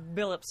beta with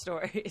Billup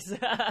stories.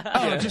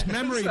 Just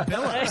memory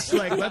Billups.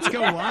 Like, let's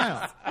go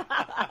wild.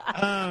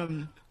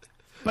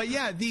 But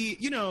yeah,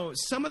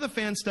 some of the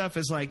fan stuff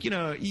is like,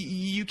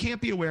 you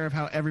can't be aware of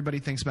how everybody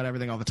thinks about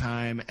everything all the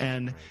time.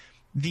 And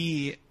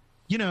there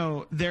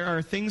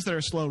are things that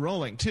are slow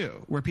rolling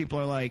too, where people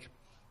are like,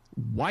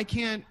 why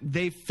can't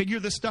they figure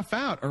this stuff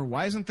out? Or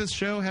why doesn't this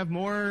show have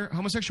more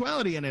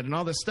homosexuality in it and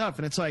all this stuff?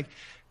 And it's like,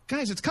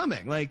 guys, it's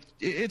coming. Like,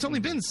 it's only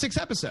been 6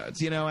 episodes.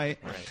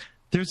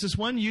 There's this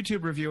one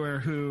YouTube reviewer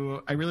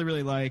who I really,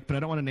 really like, but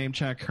I don't want to name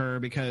check her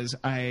because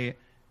I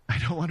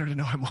don't want her to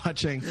know I'm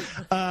watching.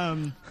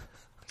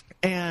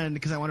 And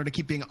because I want her to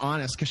keep being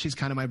honest because she's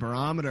kind of my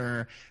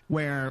barometer,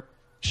 where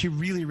she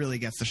really, really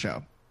gets the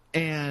show.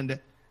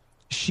 And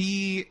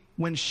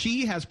when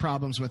she has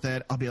problems with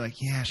it, I'll be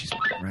like, yeah, she's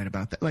right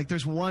about that. Like,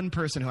 there's one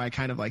person who I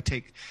kind of like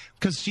take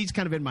because she's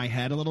kind of in my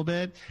head a little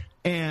bit.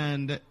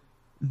 And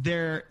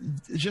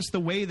just the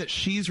way that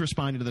she's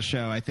responding to the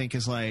show, I think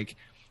is like,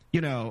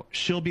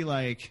 she'll be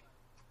like,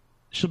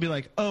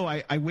 oh,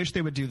 I wish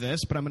they would do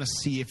this, but I'm going to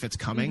see if it's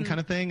coming kind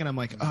of thing. And I'm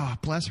like, oh,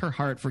 bless her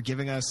heart for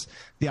giving us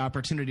the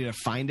opportunity to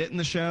find it in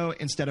the show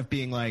instead of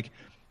being like,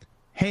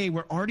 hey,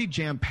 we're already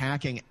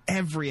jam-packing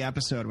every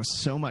episode with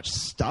so much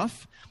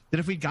stuff that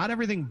if we got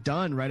everything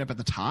done right up at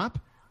the top,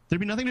 there'd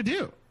be nothing to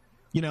do.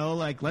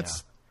 Like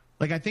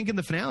I think in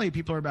the finale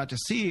people are about to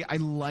see, I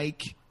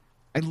like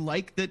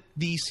that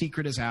the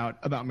secret is out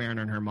about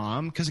Mariner and her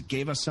mom because it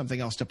gave us something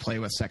else to play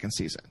with second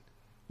season.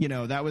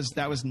 That was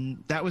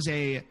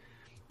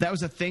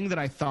a thing that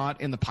I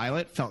thought in the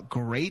pilot felt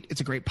great.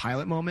 It's a great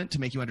pilot moment to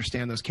make you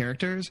understand those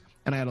characters.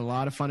 And I had a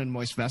lot of fun in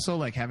Moist Vessel,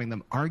 like having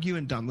them argue.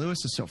 And Don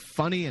Lewis is so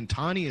funny. And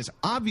Tawny is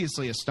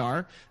obviously a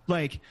star.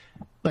 Like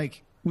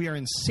we are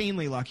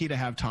insanely lucky to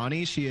have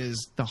Tawny. She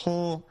is the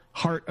whole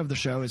heart of the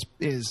show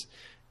is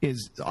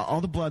all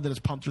the blood that is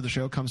pumped through the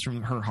show comes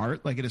from her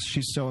heart. Like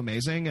she's so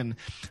amazing. And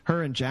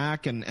her and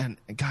Jack and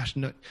gosh,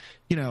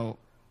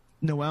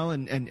 Noelle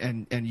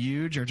and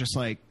Huge are just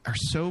like, are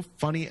so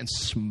funny and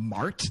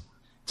smart.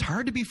 It's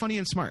hard to be funny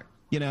and smart,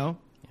 Yeah.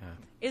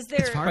 Is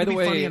there? It's hard to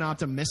be funny and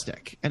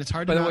optimistic, and it's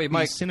hard to not be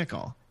Mike,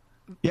 cynical.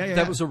 Yeah.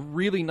 That was a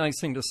really nice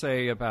thing to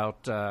say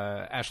about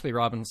Ashley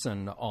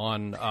Robinson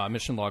on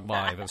Mission Log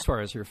Live, as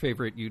far as your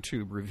favorite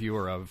YouTube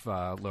reviewer of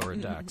Lower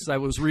Decks. That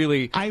was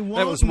really that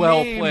was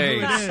well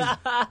placed.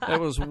 That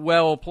was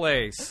well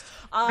placed.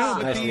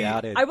 Nicely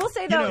outed. I will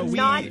say though,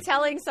 not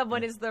telling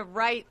someone is the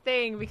right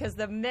thing because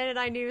the minute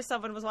I knew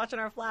someone was watching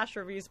our Flash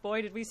reviews,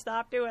 boy, did we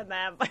stop doing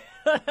them.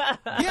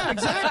 Yeah,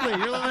 exactly.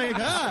 You're like,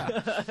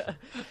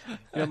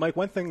 Mike,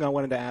 one thing I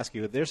wanted to ask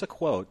you. There's a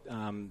quote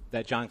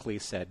that John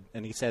Cleese said,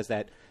 and he says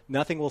that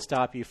nothing will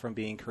stop you from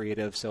being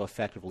creative so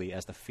effectively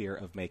as the fear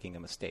of making a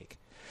mistake.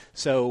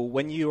 So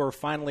when you were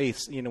finally,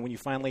 when you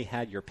finally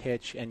had your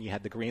pitch and you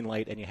had the green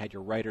light and you had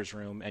your writer's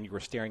room and you were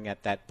staring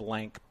at that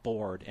blank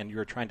board and you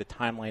were trying to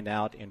timeline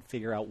out and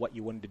figure out what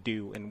you wanted to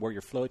do and where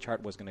your flow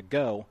chart was going to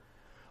go,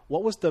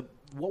 what was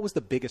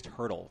the biggest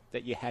hurdle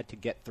that you had to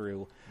get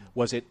through?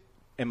 Was it,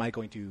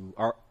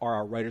 are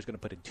our writers going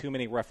to put in too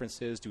many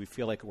references? Do we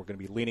feel like we're going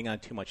to be leaning on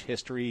too much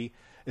history?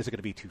 Is it going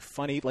to be too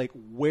funny? Like,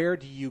 where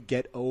do you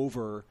get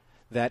over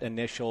that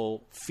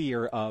initial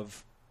fear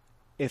of,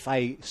 if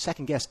I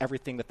second guess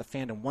everything that the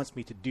fandom wants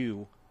me to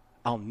do,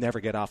 I'll never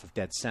get off of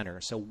dead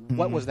center. So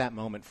what was that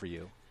moment for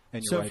you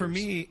and your writers? For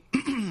me,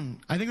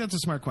 I think that's a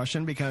smart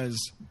question because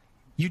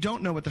you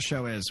don't know what the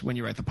show is when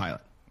you write the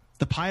pilot.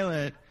 The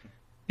pilot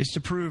is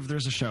to prove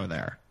there's a show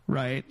there,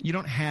 right? You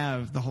don't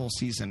have the whole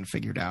season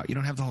figured out. You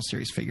don't have the whole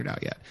series figured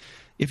out yet.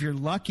 If you're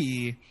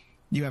lucky,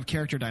 you have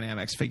character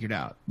dynamics figured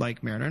out,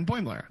 like Mariner and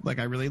Boimler. Like,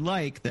 I really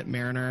like that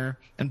Mariner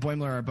and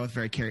Boimler are both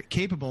very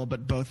capable,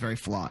 but both very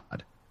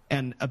flawed.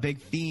 And a big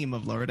theme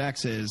of Lower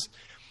Decks is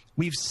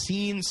we've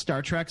seen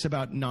Star Treks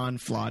about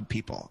non-flawed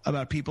people,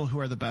 about people who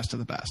are the best of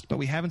the best. But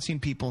we haven't seen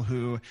people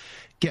who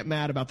get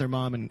mad about their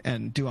mom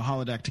and do a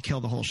holodeck to kill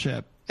the whole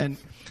ship. And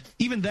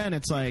even then,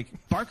 it's like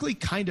Barclay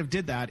kind of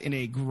did that in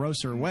a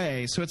grosser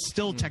way. So it's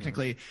still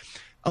technically...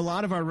 a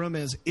lot of our room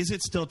is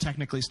it still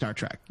technically Star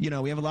Trek? We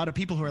have a lot of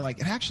people who are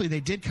like, actually,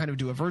 they did kind of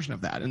do a version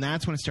of that. And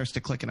that's when it starts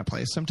to click into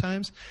place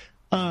sometimes.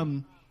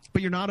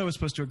 But you're not always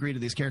supposed to agree to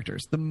these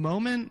characters. The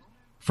moment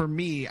for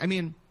me,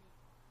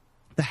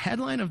 the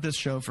headline of this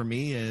show for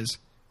me is,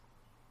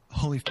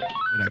 holy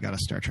I got a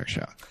Star Trek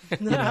show.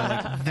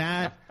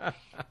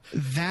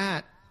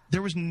 That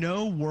there was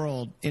no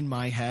world in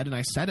my head, and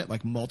I said it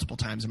like multiple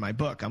times in my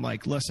book. I'm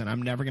like, listen,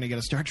 I'm never going to get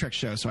a Star Trek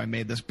show, so I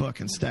made this book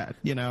instead,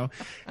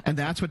 And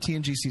that's what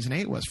TNG Season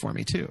 8 was for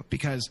me, too,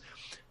 because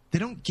they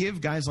don't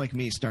give guys like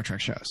me Star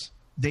Trek shows.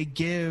 They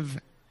give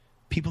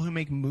people who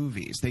make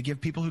movies. They give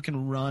people who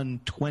can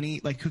run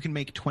who can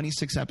make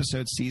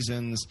 26-episode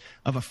seasons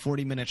of a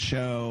 40-minute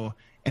show,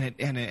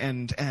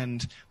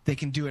 and they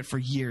can do it for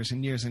years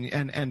and years,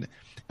 and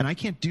I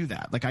can't do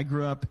that. Like, I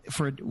grew up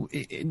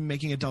in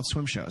making Adult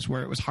Swim shows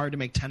where it was hard to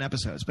make 10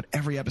 episodes, but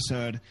every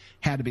episode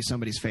had to be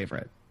somebody's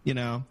favorite,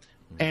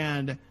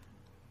 And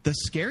the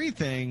scary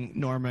thing,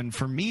 Norman,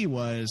 for me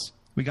was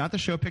we got the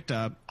show picked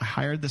up. I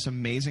hired this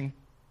amazing,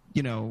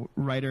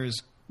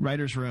 writers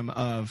room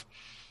of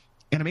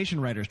animation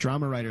writers,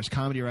 drama writers,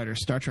 comedy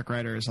writers, Star Trek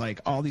writers, like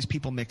all these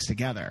people mixed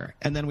together.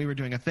 And then we were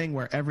doing a thing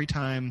where every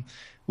time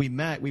we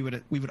met, we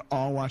would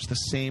all watch the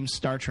same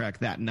Star Trek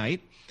that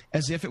night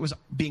as if it was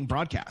being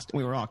broadcast.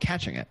 We were all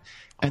catching it.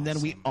 Awesome. And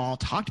then we all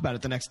talked about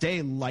it the next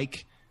day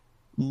like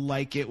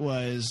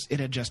it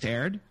had just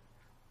aired.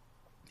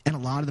 And a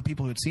lot of the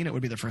people who had seen it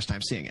would be their first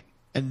time seeing it.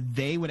 And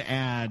they would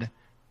add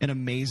an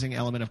amazing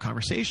element of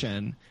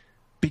conversation,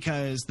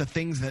 because the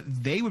things that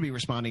they would be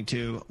responding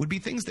to would be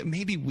things that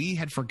maybe we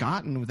had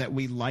forgotten that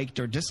we liked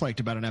or disliked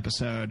about an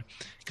episode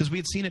because we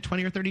had seen it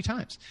 20 or 30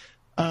 times.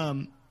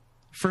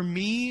 For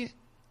me,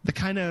 the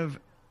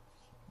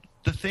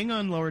thing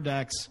on Lower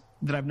Decks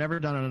that I've never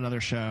done on another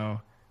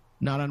show,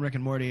 not on Rick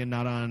and Morty and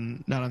not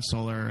on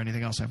Solar or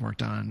anything else I've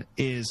worked on,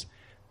 is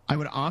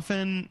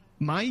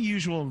my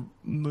usual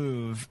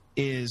move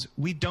is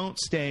we don't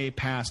stay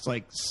past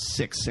like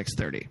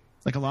 6:30.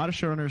 Like, a lot of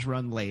showrunners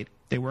run late.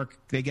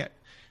 They get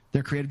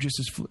their creative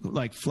juices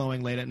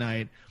flowing late at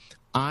night.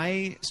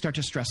 I start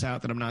to stress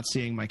out that I'm not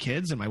seeing my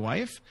kids and my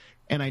wife,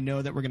 and I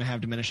know that we're going to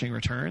have diminishing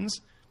returns.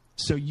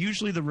 So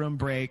usually the room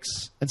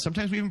breaks, and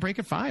sometimes we even break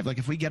at 5. Like,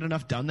 if we get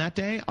enough done that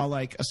day, I'll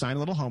assign a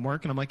little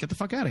homework, and I'm like, get the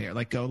fuck out of here.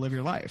 Like, go live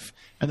your life.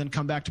 And then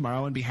come back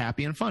tomorrow and be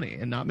happy and funny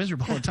and not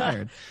miserable and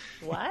tired.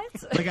 What?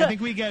 I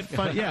think we get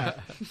fun. Yeah.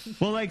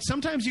 Well,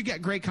 sometimes you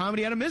get great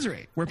comedy out of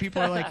misery, where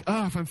people are like,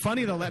 oh, if I'm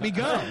funny, they'll let me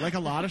go. Like, a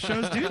lot of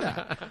shows do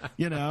that,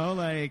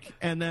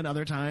 and then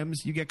other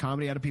times you get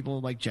comedy out of people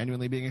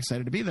genuinely being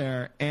excited to be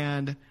there.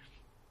 And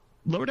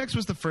Lower Decks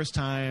was the first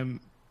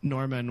time,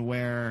 Norman,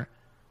 where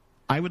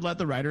I would let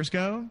the writers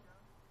go,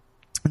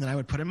 and then I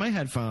would put in my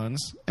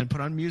headphones and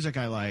put on music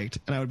I liked,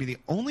 and I would be the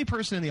only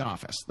person in the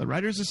office. The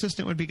writer's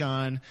assistant would be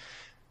gone,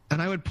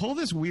 and I would pull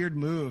this weird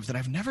move that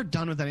I've never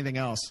done with anything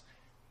else,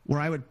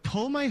 where I would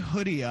pull my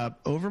hoodie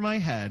up over my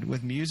head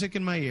with music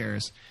in my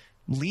ears,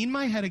 lean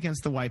my head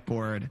against the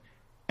whiteboard,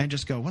 and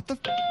just go, what the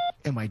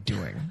am I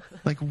doing?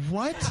 Like,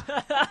 what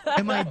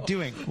am I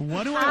doing?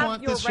 What do I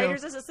want this show? Your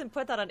writer's assistant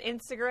put that on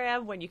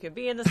Instagram when you can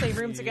be in the same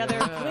room together,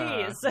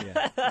 please.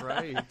 Yeah,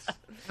 right.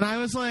 And I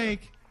was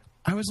like,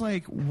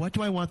 what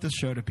do I want this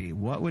show to be?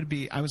 What would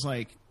be? I was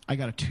like, I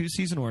got a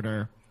 2-season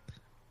order.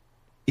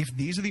 If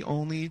these are the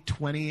only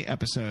 20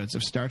 episodes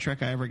of Star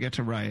Trek I ever get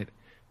to write,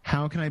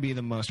 how can I be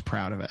the most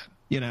proud of it?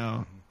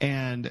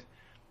 And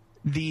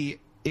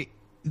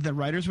the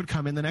writers would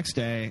come in the next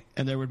day,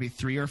 and there would be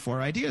 3 or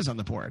 4 ideas on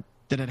the board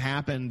that had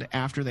happened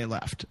after they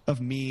left,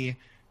 of me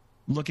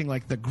looking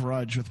like the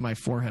Grudge with my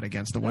forehead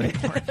against the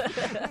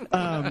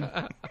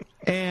whiteboard.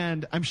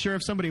 And I'm sure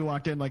if somebody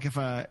walked in, if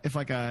a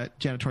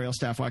janitorial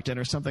staff walked in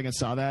or something and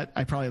saw that,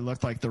 I probably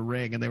looked like the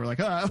Ring, and they were like,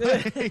 oh.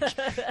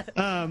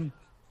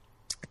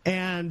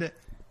 And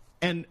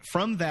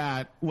from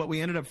that, what we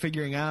ended up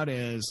figuring out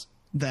is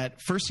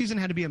that first season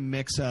had to be a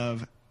mix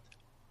of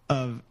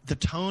the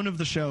tone of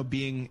the show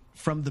being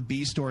from the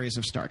B stories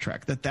of Star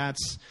Trek.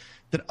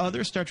 That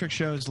other Star Trek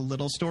shows'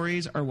 little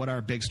stories are what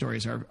our big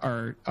stories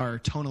are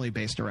tonally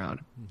based around.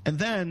 And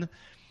then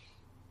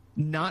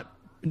not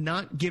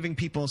giving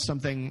people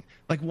something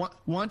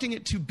wanting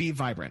it to be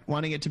vibrant,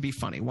 wanting it to be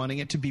funny, wanting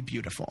it to be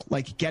beautiful,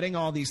 getting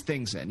all these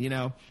things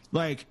in,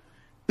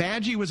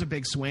 Badgie was a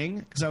big swing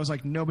because I was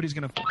like, nobody's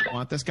going to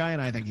want this guy,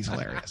 and I think he's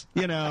hilarious.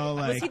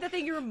 Was he the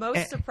thing you were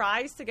most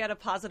surprised to get a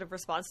positive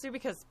response to?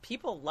 Because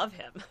people love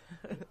him.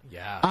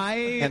 Yeah.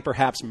 And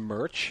perhaps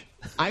merch.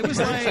 I was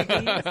like,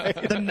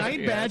 the night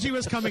Badgie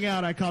was coming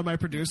out, I called my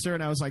producer,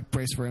 and I was like,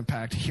 brace for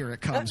impact. Here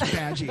it comes,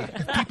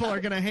 Badgie. People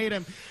are going to hate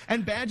him.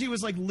 And Badgie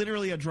was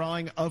literally a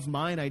drawing of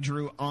mine I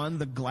drew on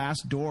the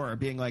glass door,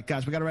 being like,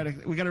 guys, we got to write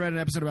an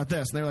episode about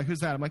this. And they were like,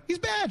 who's that? I'm like, he's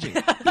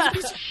Badgie.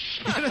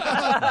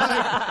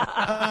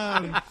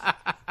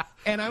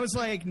 And I was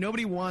like,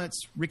 nobody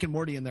wants Rick and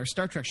Morty in their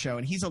Star Trek show,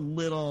 and he's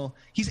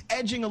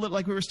edging a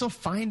little, we were still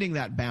finding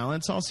that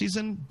balance all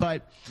season,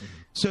 but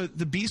so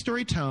the B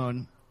story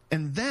tone,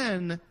 and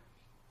then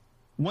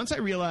once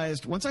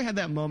I had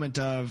that moment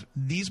of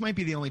these might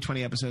be the only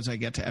 20 episodes I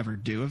get to ever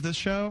do of this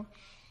show,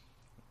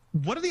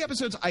 what are the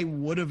episodes I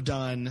would have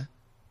done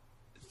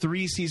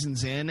 3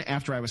 seasons in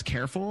after I was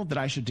careful that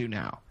I should do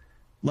now?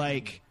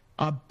 Like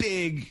a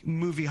big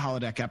movie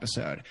holodeck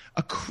episode,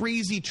 a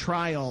crazy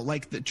trial,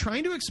 like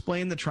trying to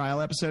explain the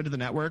trial episode to the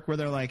network where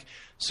they're like,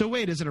 so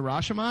wait, is it a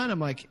Rashomon? I'm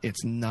like,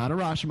 it's not a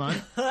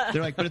Rashomon.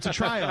 They're like, but it's a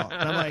trial.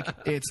 And I'm like,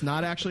 it's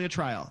not actually a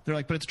trial. They're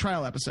like, but it's a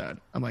trial episode.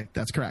 I'm like,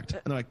 that's correct.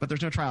 And they're like, but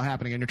there's no trial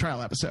happening in your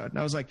trial episode. And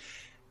I was like,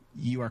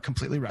 you are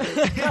completely right.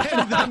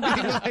 And I'm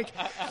being like,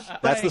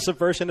 that's the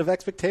subversion of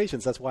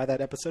expectations. That's why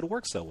that episode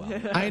works so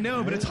well. I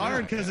know, but it's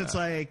hard because it's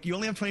like you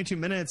only have 22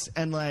 minutes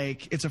and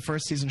like it's a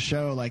first season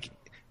show. Like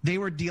they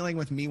were dealing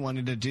with me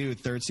wanting to do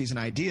third season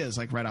ideas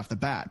like right off the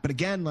bat. But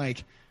again,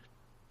 like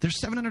there's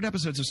 700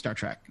 episodes of Star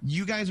Trek.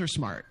 You guys are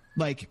smart.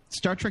 Like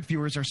Star Trek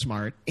viewers are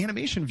smart.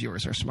 Animation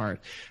viewers are smart.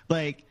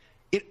 Like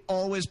it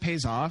always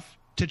pays off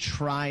to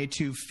try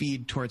to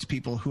feed towards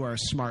people who are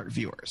smart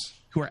viewers,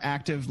 who are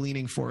active,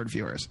 leaning forward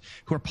viewers,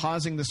 who are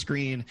pausing the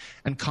screen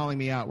and calling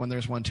me out when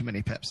there's one too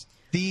many pips.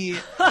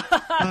 Not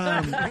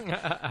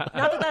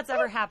that that's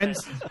ever happened.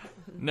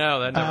 No,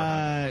 that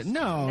never.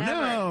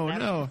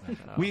 No.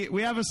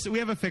 We have a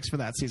fix for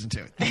that season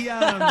 2.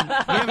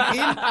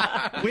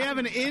 We have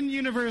an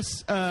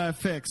in-universe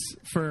fix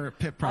for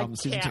pip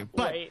problems season 2.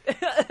 But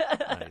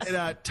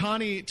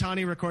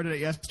Tawny recorded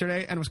it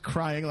yesterday and was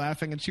crying,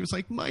 laughing, and she was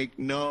like, "Mike,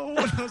 no!" And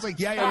I was like,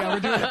 "Yeah,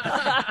 we're doing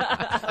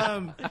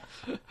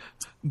it."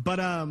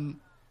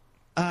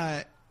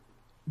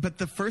 But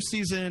the first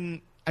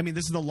season. I mean,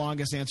 this is the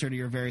longest answer to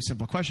your very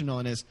simple question,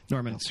 Nolan. Is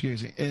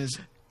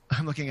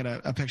I'm looking at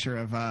a picture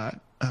of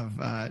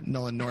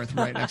Nolan North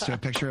right next to a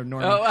picture of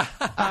Norman.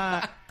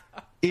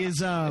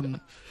 Is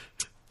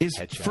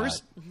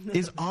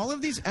all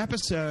of these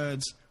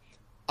episodes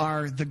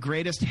are the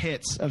greatest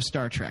hits of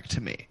Star Trek to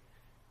me.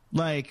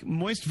 Like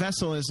Moist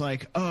Vessel is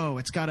like, oh,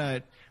 it's got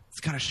a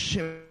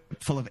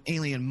ship full of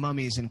alien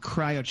mummies and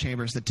cryo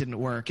chambers that didn't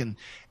work, and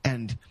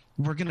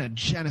we're going to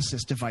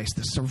Genesis device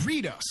the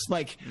Cerritos.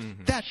 Like,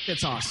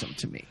 that's awesome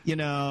to me, you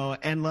know?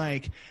 And,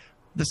 like,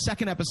 the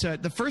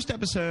first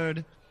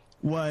episode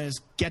was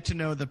get to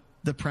know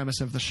the premise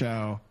of the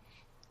show.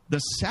 The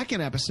second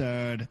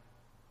episode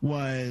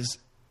was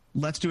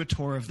let's do a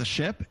tour of the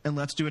ship and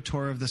let's do a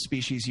tour of the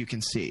species you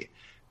can see.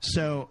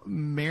 So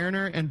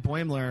Mariner and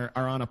Boimler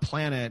are on a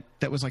planet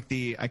that was like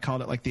I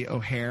called it like the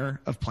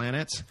O'Hare of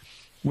planets,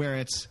 where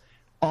it's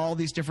all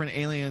these different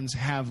aliens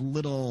have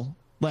little,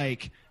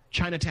 like,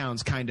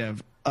 Chinatowns kind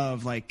of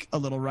like a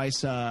little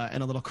Risa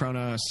and a little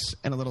Kronos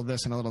and a little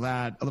this and a little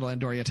that, a little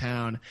Andoria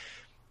town.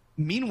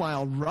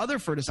 Meanwhile,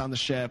 Rutherford is on the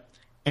ship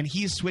and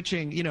he's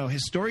switching, you know,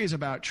 his story is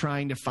about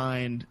trying to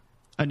find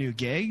a new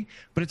gig,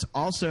 but it's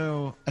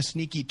also a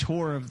sneaky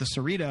tour of the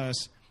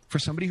Cerritos for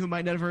somebody who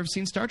might never have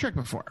seen Star Trek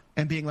before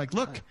and being like,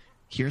 look,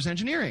 here's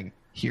engineering,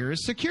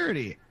 here's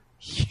security,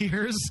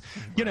 here's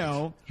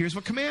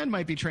what command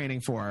might be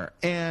training for.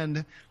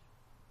 And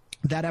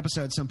that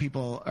episode, some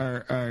people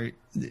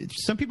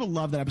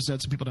love that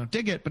episode, some people don't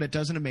dig it, but it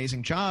does an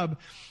amazing job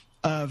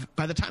of,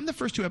 by the time the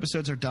first 2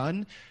 episodes are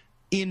done,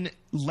 in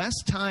less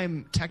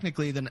time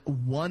technically than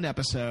one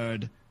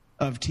episode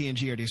of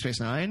TNG or Deep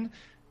Space Nine,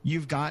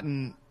 you've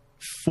gotten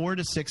 4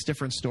 to 6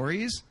 different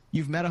stories,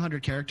 you've met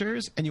 100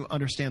 characters, and you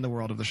understand the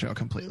world of the show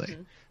completely.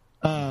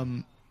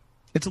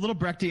 It's a little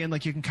Brechtian,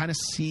 like you can kind of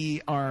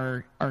see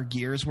our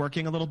gears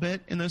working a little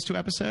bit in those 2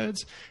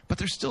 episodes, but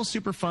they're still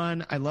super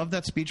fun. I love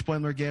that speech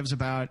Boimler gives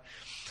about,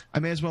 I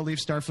may as well leave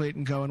Starfleet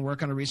and go and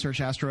work on a research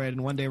asteroid,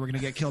 and one day we're going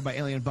to get killed by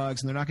alien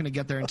bugs, and they're not going to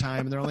get there in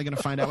time, and they're only going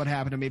to find out what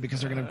happened to me because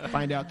they're going to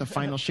find out the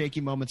final shaky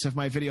moments of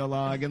my video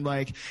log, and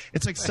like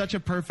it's like such a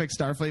perfect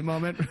Starfleet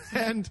moment.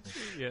 And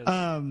yes.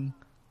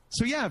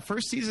 So yeah,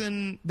 first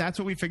season, that's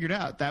what we figured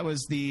out. It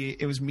was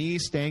me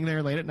staying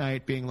there late at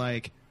night being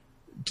like,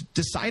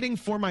 deciding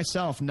for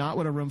myself, not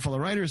what a room full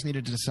of writers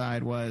needed to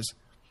decide, was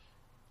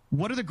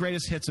what are the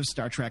greatest hits of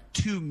Star Trek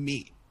to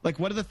me? Like,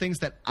 what are the things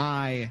that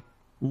I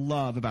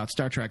love about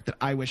Star Trek that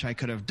I wish I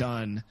could have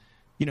done,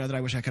 you know, that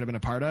I wish I could have been a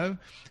part of?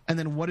 And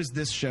then what is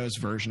this show's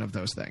version of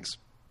those things?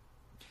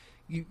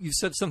 You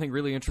said something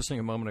really interesting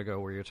a moment ago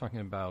where you're talking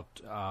about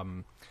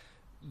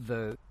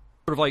the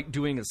sort of like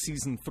doing a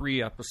season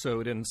 3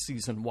 episode in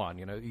season 1.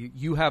 You know,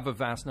 you have a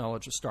vast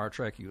knowledge of Star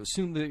Trek. You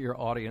assume that your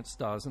audience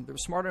does, and they're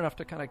smart enough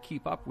to kind of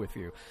keep up with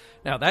you.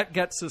 Now, that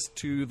gets us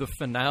to the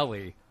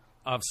finale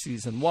of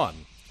season 1.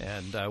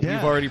 And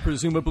we've already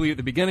presumably at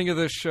the beginning of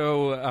this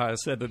show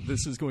said that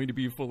this is going to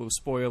be full of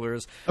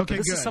spoilers. Okay,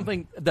 but this is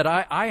something that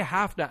I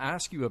have to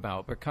ask you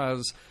about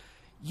because,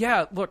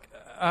 yeah, look,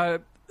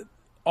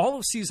 all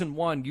of season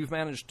 1, you've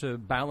managed to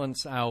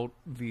balance out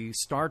the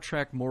Star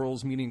Trek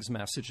morals, meanings,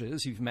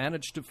 messages. You've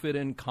managed to fit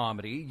in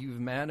comedy. You've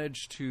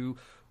managed to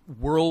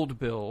world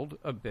build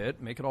a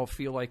bit, make it all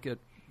feel like it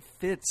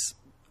fits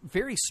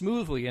very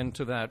smoothly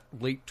into that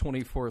late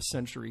 24th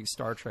century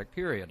Star Trek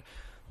period.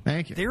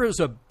 Thank you. There is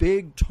a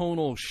big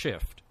tonal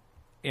shift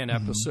in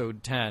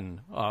episode 10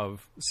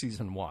 of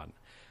season 1.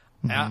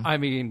 I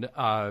mean,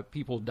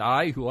 people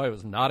die who I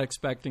was not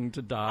expecting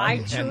to die, I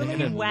truly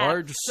and in wept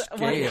large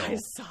when scale. I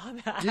saw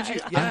that. Did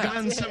you? I've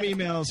gotten some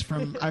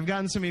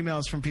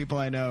emails from people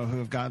I know who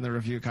have gotten the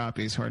review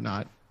copies who are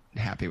not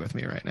happy with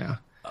me right now.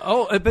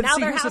 Oh, but now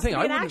see, there here's has the thing. to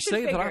be an I wouldn't action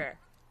say that I'm. figure.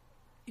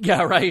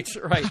 Yeah, right.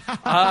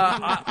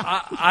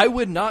 I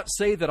would not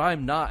say that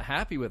I'm not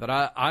happy with it.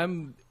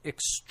 I'm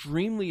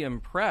extremely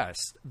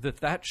impressed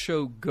that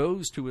show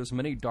goes to as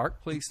many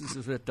dark places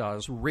as it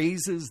does,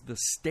 raises the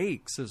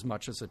stakes as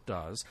much as it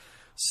does.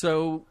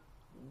 So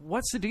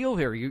what's the deal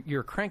here?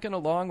 You're cranking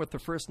along with the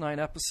first 9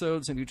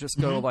 episodes, and you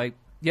just go like,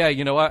 yeah,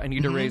 you know what? I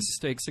need to raise the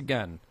stakes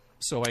again.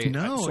 So I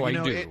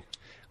do.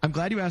 I'm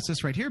glad you asked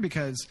this right here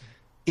because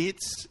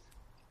it's,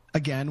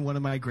 again, one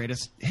of my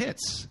greatest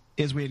hits.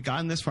 Is we had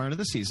gotten this far into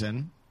the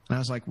season, and I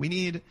was like,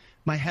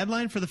 my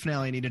headline for the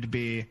finale needed to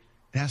be, it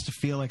has to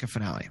feel like a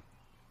finale.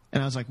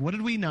 And I was like, what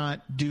did we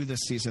not do this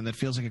season that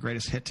feels like a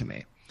greatest hit to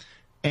me?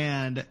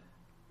 And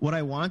what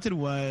I wanted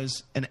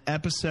was an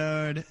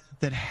episode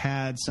that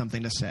had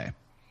something to say.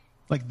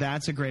 Like,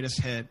 that's a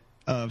greatest hit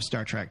of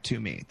Star Trek to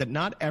me. That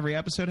not every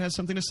episode has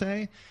something to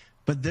say,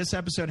 but this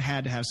episode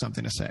had to have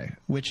something to say,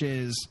 which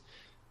is,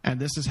 and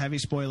this is heavy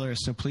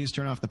spoilers, so please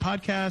turn off the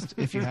podcast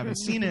if you haven't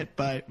seen it,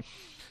 but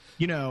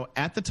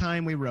at the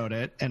time we wrote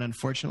it, and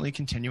unfortunately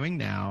continuing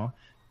now,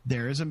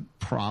 there is a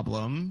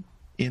problem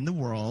in the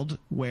world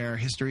where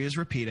history is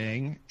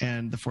repeating,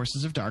 and the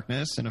forces of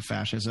darkness and of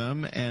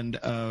fascism and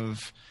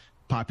of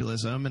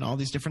populism and all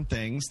these different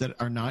things that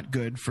are not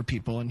good for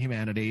people and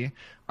humanity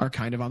are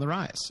kind of on the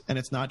rise. And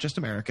it's not just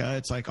America.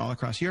 It's like all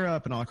across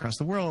Europe and all across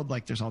the world.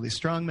 Like, there's all these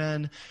strong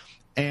men.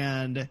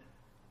 And,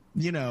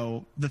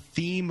 the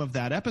theme of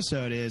that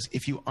episode is,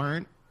 if you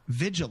aren't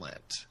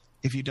vigilant,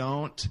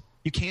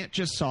 you can't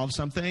just solve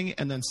something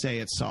and then say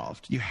it's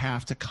solved. You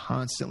have to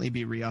constantly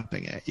be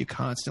re-upping it. You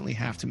constantly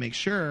have to make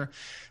sure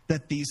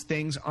that these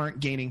things aren't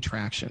gaining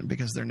traction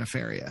because they're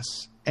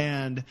nefarious.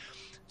 And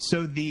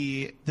so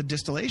the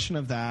distillation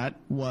of that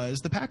was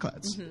the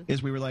Packlets.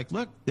 Is we were like,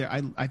 look,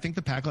 I think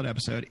the Packlet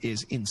episode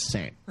is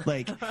insane.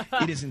 Like,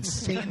 it is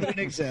insane that it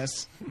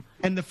exists.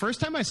 And the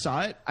first time I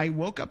saw it, I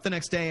woke up the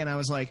next day and I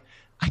was like,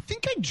 I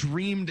think I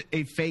dreamed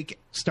a fake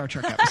Star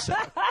Trek episode.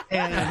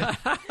 And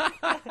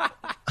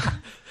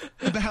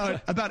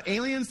about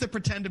aliens that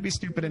pretend to be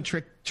stupid and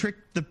trick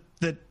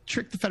the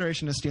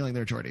Federation into stealing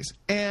their Geordies.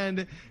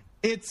 And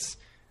it's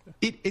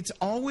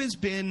always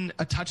been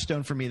a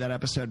touchstone for me, that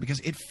episode,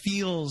 because it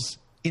feels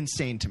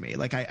insane to me.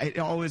 Like, it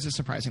always is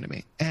surprising to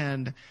me.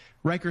 And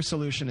Riker's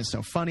solution is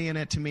so funny in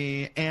it to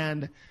me.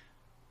 And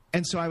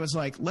so I was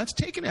like, let's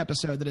take an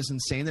episode that is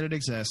insane that it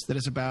exists, that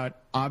is about,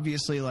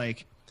 obviously,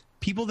 like,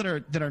 people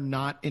that are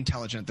not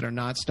intelligent, that are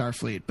not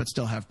Starfleet, but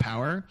still have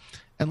power,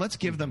 and let's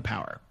give them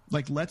power.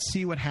 Like, let's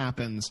see what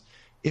happens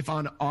if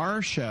on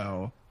our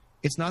show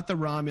it's not the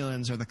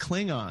Romulans or the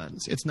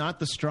Klingons, it's not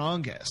the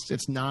strongest,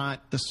 it's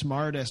not the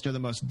smartest or the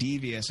most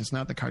devious, it's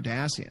not the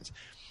Cardassians.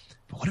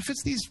 But what if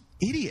it's these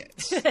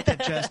idiots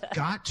that just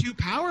got too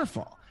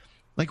powerful?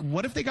 Like,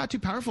 what if they got too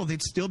powerful?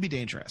 They'd still be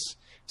dangerous.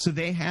 So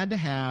they had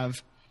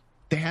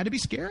to be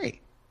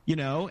scary,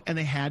 and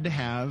they had to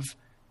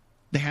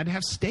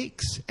have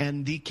stakes,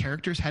 and the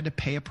characters had to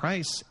pay a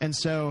price. And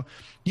so,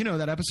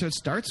 that episode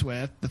starts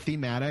with the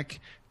thematic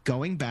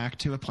going back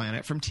to a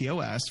planet from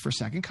TOS for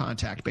second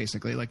contact,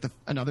 basically. Like,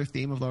 another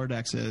theme of Lower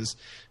Decks is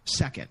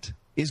second,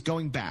 is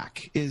going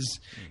back, is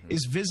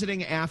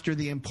visiting after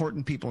the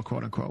important people,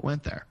 quote unquote,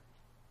 went there.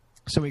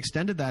 So we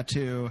extended that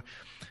to,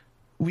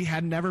 we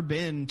had never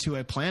been to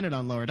a planet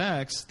on Lower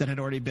Decks that had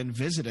already been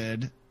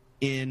visited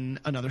in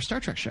another Star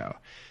Trek show.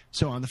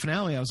 So on the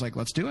finale, I was like,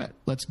 let's do it.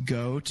 Let's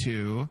go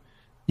to,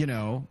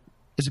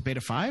 is it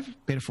Beta 5?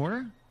 Beta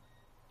 4?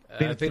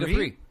 Beta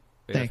 3.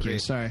 Thank you.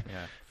 Sorry.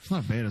 Yeah. There's a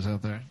lot of betas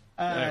out there.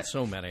 There's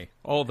so many.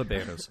 All the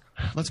betas.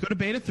 Let's go to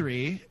Beta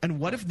 3. And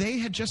what if they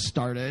had just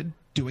started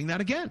doing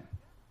that again?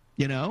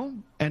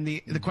 And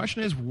the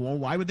question is, well,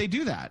 why would they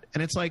do that?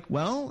 And it's like,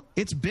 well,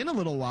 it's been a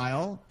little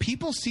while.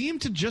 People seem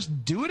to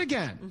just do it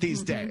again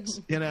these days,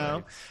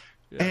 Right.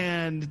 Yeah.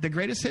 And the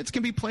greatest hits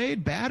can be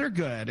played bad or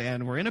good.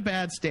 And we're in a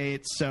bad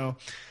state. So,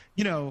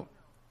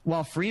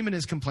 while Freeman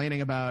is complaining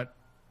about,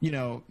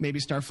 maybe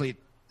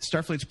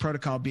Starfleet's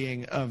protocol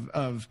being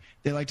of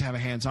they like to have a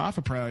hands-off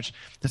approach,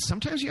 that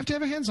sometimes you have to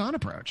have a hands-on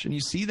approach. And you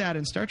see that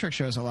in Star Trek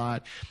shows a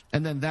lot.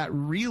 And then that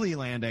really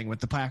landing with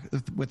the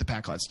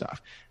Packlet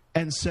stuff.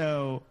 And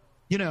so,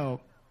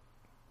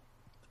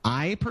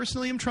 I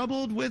personally am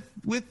troubled with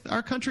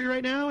our country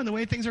right now and the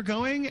way things are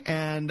going.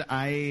 And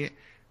I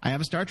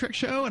have a Star Trek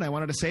show and I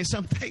wanted to say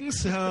something.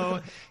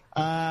 So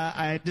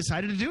I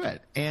decided to do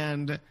it.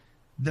 And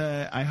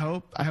I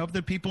hope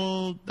that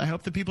people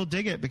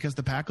dig it, because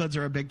the Packlets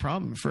are a big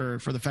problem for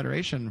the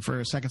Federation for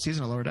a second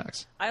season of Lower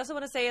Decks. I also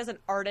want to say, as an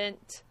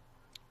ardent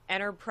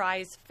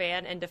Enterprise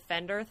fan and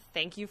defender,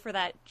 thank you for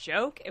that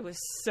joke. It was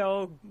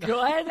so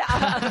good.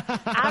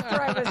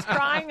 After I was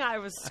crying, I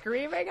was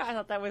screaming. I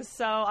thought that was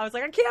so... I was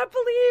like, I can't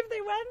believe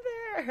they went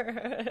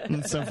there.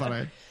 It's so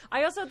funny.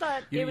 I also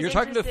thought it was You're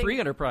talking to interesting- 3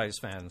 Enterprise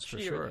fans, for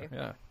sure. Really?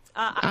 Yeah.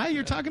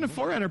 You're talking to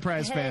 4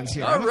 Enterprise fans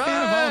here. All I'm a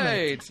fan of all of it.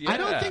 right, yeah. I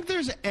don't think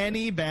there's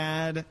any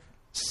bad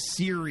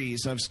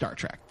series of Star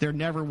Trek. There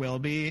never will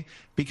be,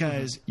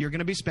 because you're going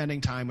to be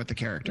spending time with the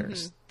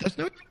characters. There's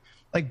no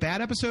like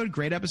bad episode,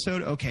 great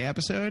episode, okay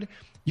episode.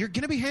 You're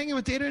going to be hanging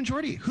with Data and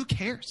Geordi. Who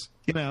cares?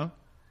 You know?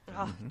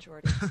 Oh,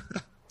 Jordan.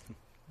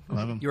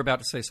 Love them. You were about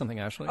to say something,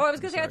 Ashley? Oh, I was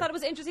going to say, I thought it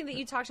was interesting that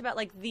you talked about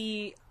like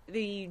the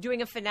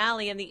doing a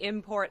finale and the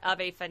import of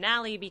a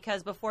finale,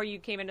 because before you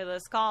came into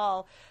this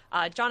call,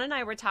 John and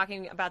I were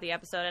talking about the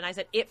episode, and I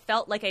said it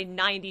felt like a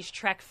 90s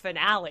Trek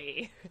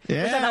finale.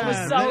 Yeah, I thought that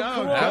was so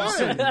cool.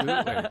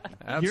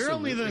 Absolutely. You're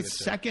only the Absolutely.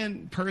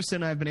 second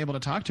person I've been able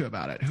to talk to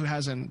about it who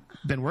hasn't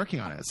been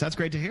working on it. So that's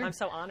great to hear. I'm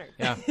so honored.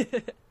 Yeah.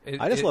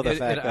 I just love the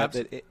fact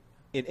that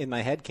in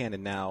my headcanon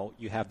now,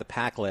 you have the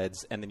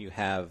Pakleds, and then you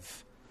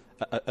have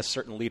a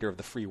certain leader of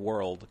the free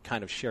world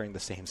kind of sharing the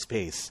same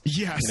space.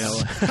 Yes. You know?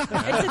 It's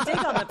a dig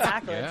on the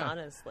Pakleds, Yeah.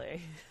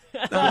 honestly.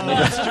 Oh,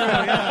 that's true.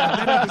 Yeah,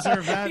 they don't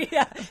deserve that.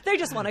 Yeah, they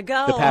just want to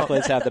go. The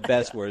Pakleds have the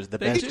best words. The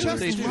best do. words.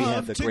 They We do.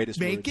 have the to greatest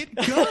make words. it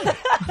good.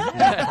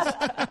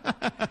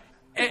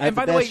 I have And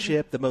by the the way, best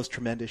ship, the most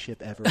tremendous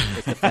ship ever.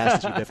 It's the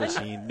fastest you've ever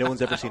seen. No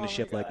one's ever seen a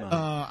ship like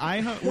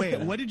mine. Wait,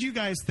 what did you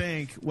guys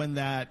think when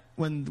the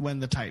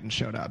Titan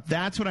showed up?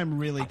 That's what I'm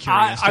really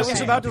curious. I to was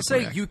see about how to people say,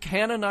 react. you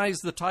canonize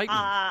the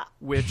Titan,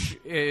 which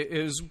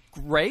is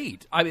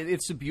great. I mean,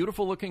 it's a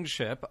beautiful looking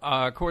ship.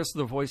 Of course,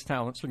 the voice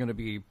talents are going to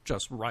be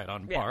just right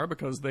on par,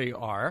 because they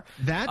are.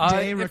 That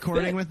day It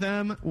recording fit. with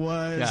them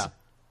was Yeah.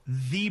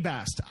 the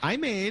best. I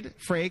made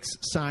Frakes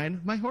sign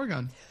my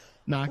Horgon.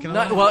 Not gonna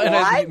Not, lie. well, and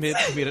What? I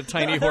made a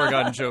tiny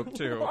Horgon joke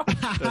too.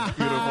 That's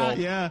beautiful.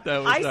 Yeah. that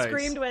was I nice.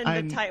 screamed when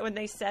when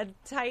they said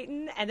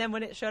Titan, and then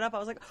when it showed up, I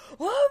was like,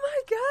 "Oh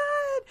my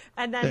god!"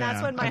 And then that's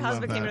Yeah, when my I love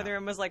husband came that. into the room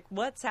and was like,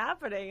 "What's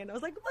happening?" And I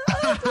was like,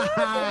 "What's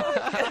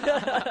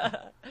happening?"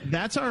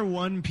 That's our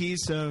one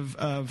piece of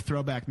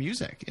throwback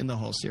music in the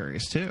whole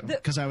series too.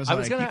 Because I was I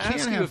was like, gonna you can't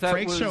ask you have if that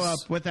Frakes show up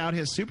was- without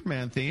his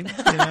Superman theme.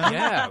 You know?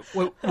 Yeah.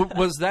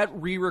 Was that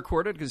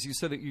re-recorded? Because you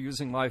said that you're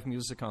using live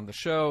music on the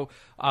show.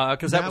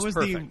 Because that was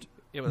perfect.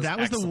 It was that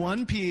was the excellent.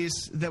 one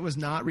piece that was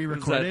not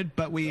re-recorded,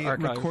 but we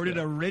archived, recorded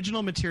yeah.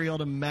 original material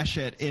to mesh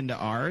it into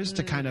ours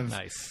to kind of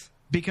Nice.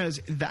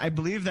 because I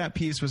believe that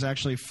piece was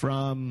actually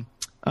from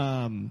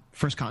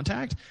First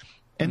Contact,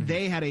 and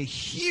they had a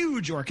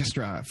huge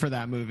orchestra for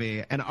that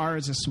movie, and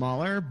ours is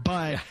smaller.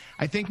 But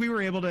I think we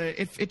were able to.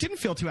 It didn't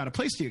feel too out of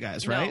place to you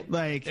guys, No. right?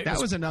 Like It that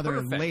was was another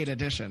perfect. late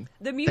addition.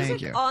 The Thank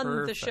music you. on the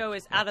Perfect. show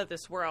is out of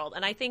this world,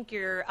 and I think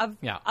of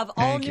all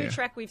Thank new you.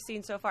 Trek we've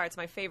seen so far, it's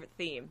my favorite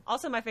theme.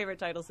 Also, my favorite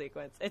title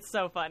sequence. It's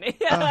so funny.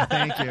 Oh,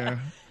 thank you.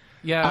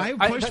 Yeah.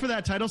 I pushed for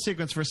that title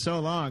sequence for so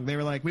long. They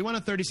were like, "We want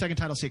a 30-second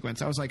title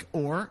sequence." I was like,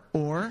 "Or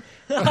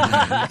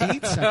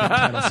 8-second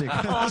title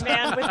sequence." Oh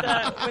man,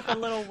 with the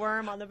little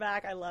worm on the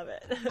back, I love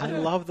it. I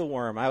love the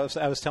worm. I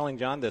was telling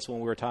John this when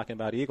we were talking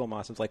about Eagle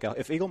Moss. It's like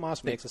if Eagle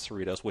Moss makes a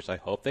Cerritos, which I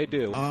hope they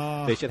do,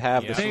 they should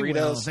have the They will,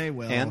 Cerritos, they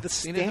will. and the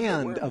They have the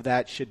stand worm. of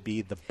that should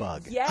be the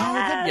bug. Yes. Oh,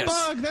 the Yes.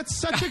 bug! That's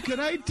such a good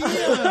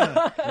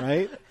idea.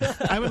 Right?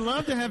 I would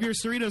love to have your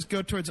Cerritos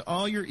go towards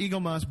all your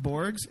Eagle Moss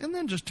Borgs and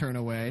then just turn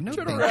away. No,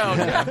 Turn thank around. you.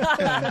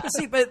 Yeah.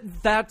 See, but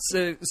that's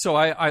so.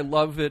 I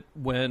love it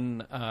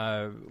when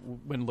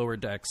Lower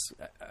Decks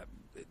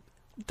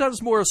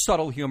does more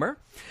subtle humor,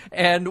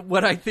 and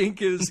what I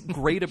think is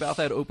great about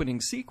that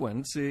opening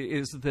sequence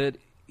is that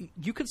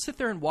you could sit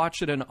there and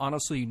watch it and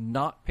honestly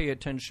not pay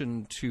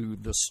attention to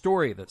the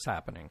story that's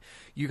happening.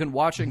 You can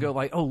watch it and go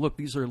like, oh, look,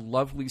 these are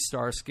lovely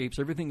starscapes.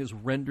 Everything is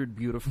rendered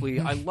beautifully.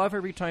 I love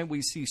every time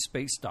we see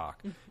Space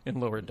Dock in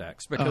Lower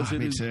Decks because Oh, it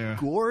me is too.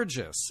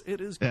 gorgeous.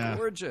 It is Yeah.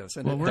 gorgeous.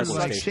 And Well, it we're does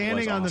Devil like Station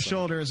standing was on the awesome.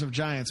 shoulders of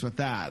giants with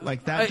that.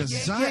 Like that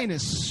design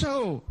is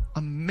so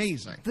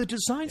amazing. The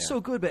design's so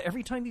good, but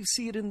every time you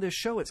see it in this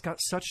show, it's got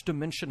such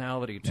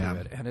dimensionality to Yeah.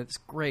 it, and it's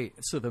great.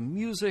 So the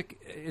music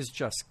is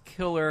just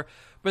killer.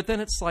 But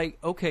then it's like,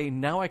 okay,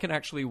 now I can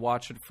actually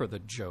watch it for the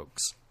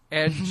jokes.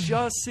 And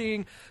just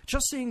seeing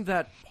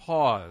that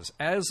pause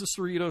as the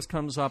Cerritos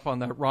comes up on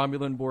that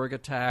Romulan Borg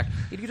attack,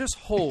 and you just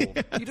hold,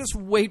 you just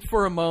wait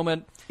for a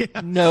moment.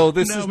 No,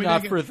 this is we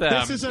not don't for get- them.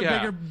 This is a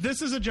Yeah.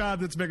 This is a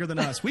job that's bigger than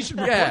us. We should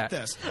report Yeah.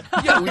 this.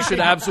 Yeah, we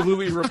should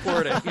absolutely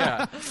report it.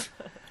 Yeah,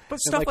 but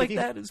And, stuff like if you-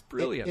 that is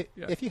brilliant.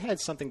 If you had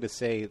something to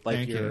say, like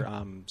Thank you.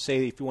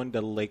 say if you wanted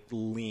to like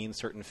lean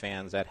certain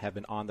fans that have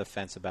been on the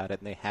fence about it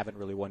and they haven't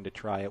really wanted to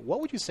try it,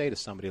 what would you say to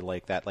somebody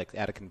like that, like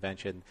at a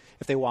convention,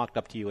 if they walked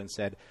up to you and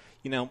said,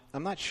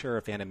 I'm not sure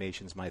if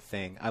animation's my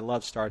thing. I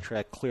love Star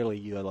Trek. Clearly,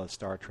 you love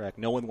Star Trek.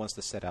 No one wants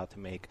to set out to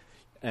make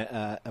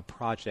a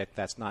project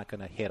that's not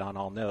going to hit on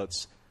all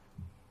notes.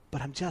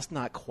 But I'm just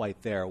not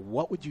quite there.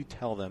 What would you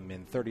tell them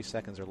in 30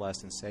 seconds or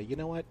less and say, you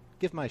know what,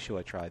 give my show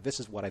a try. This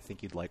is what I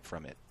think you'd like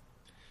from it.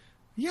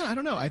 Yeah, I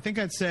don't know. I think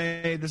I'd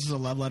say this is a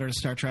love letter to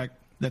Star Trek.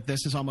 That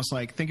this is almost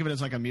like, think of it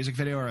as like a music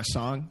video or a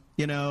song.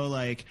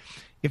 Like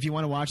if you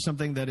want to watch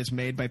something that is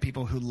made by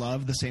people who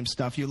love the same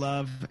stuff you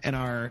love and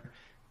are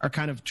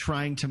kind of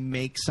trying to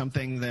make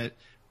something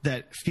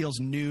that feels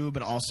new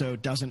but also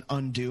doesn't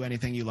undo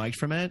anything you liked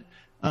from it.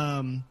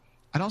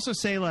 I'd also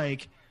say,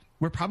 like,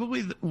 we're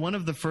probably one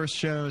of the first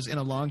shows in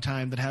a long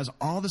time that has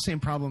all the same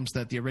problems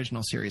that the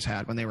original series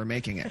had when they were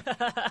making it.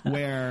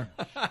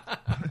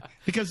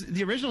 Because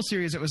the original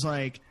series, it was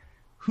like,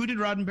 who did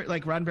Roddenberry...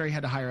 Like, Roddenberry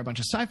had to hire a bunch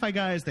of sci-fi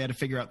guys. They had to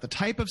figure out the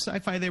type of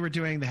sci-fi they were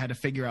doing. They had to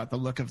figure out the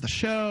look of the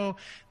show.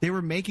 They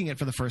were making it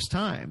for the first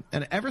time.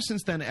 And ever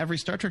since then, every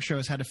Star Trek show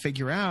has had to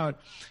figure out,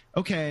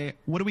 okay,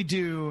 what do we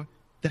do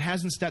that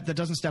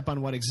doesn't step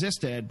on what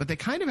existed? But they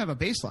kind of have a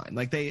baseline.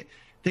 Like, they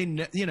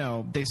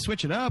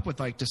switch it up with,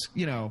 like, just,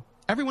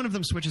 every one of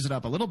them switches it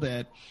up a little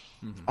bit.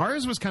 Mm-hmm.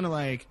 Ours was kind of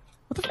like,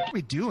 what the fuck are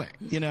we doing?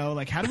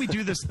 Like, how do we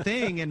do this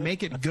thing and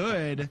make it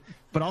good,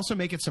 but also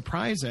make it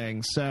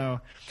surprising?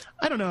 So,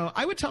 I don't know.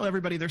 I would tell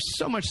everybody there's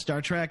so much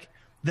Star Trek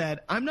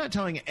that I'm not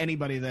telling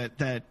anybody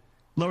that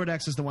Lower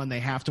Decks is the one they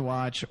have to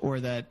watch,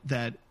 or that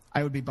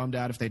I would be bummed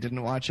out if they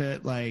didn't watch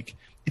it. Like,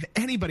 if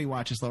anybody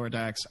watches Lower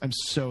Decks, I'm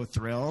so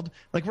thrilled.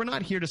 Like, we're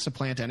not here to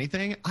supplant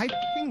anything. I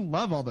fucking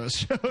love all those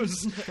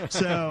shows.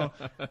 So,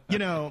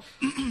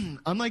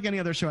 unlike any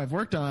other show I've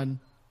worked on,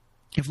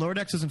 if Lower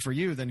Decks isn't for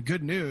you, then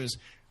good news.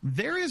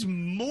 There is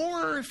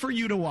more for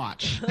you to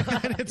watch,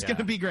 and it's going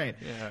to be great.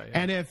 Yeah.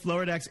 And if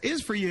Lower Decks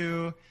is for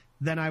you,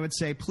 then I would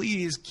say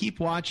please keep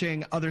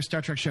watching other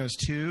Star Trek shows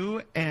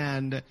too,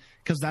 and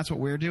because that's what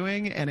we're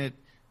doing. And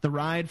the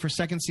ride for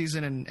second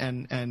season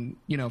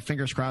and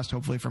fingers crossed,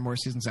 hopefully for more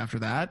seasons after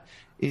that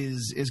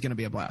is going to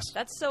be a blast.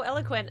 That's so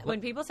eloquent. When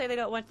people say they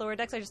don't want Lower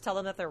Decks, I just tell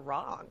them that they're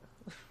wrong.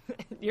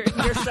 You're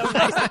so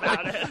nice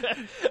about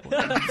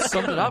it.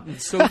 Summed it up in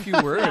so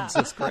few words.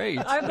 It's great.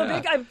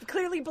 I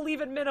clearly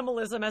believe in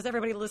minimalism, as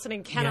everybody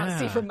listening cannot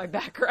see from my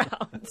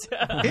background.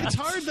 It's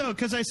hard though,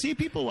 because I see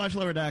people watch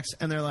Lower Decks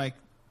and they're like,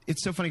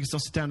 it's so funny because they'll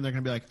sit down and they're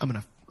going to be like, I'm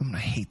gonna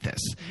hate this,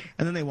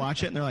 and then they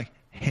watch it and they're like,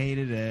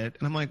 hated it,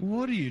 and I'm like,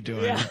 what are you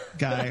doing,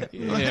 guy?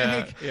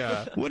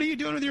 What are you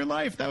doing with your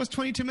life? That was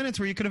 22 minutes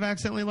where you could have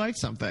accidentally liked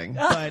something.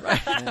 But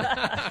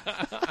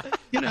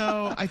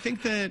I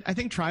think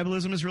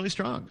tribalism is really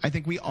strong. I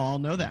think we all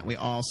know that. We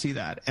all see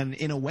that. And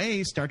in a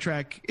way, Star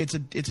Trek, it's a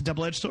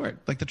double-edged sword.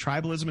 Like, the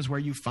tribalism is where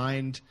you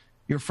find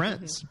your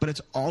friends, but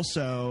it's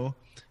also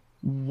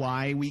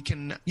why we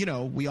can,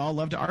 we all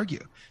love to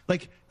argue.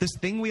 Like, this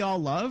thing we all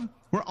love,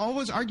 we're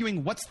always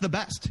arguing what's the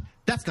best.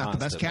 That's not the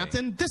best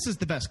captain. This is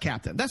the best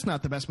captain. That's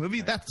not the best movie.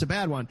 Right. That's a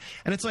bad one.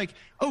 And it's like,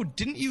 oh,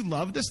 didn't you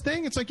love this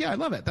thing? It's like, yeah, I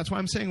love it. That's why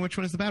I'm saying which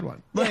one is the bad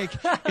one. Like,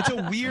 it's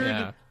a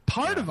weird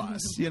part of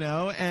us,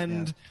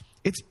 and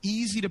it's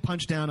easy to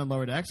punch down on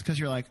Lower Decks because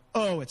you're like,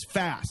 oh, it's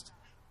fast.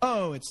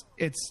 Oh,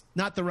 it's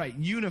not the right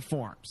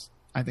uniforms.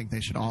 I think they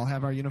should all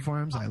have our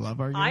uniforms. I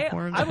love our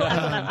uniforms.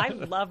 I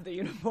love the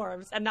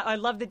uniforms, and I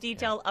love the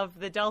detail of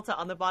the delta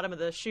on the bottom of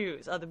the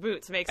shoes, of the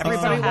boots. Makes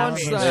everybody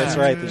wants that. That's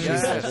right. The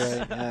shoes. That's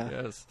right. Yeah.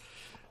 Yes.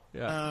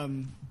 Yeah.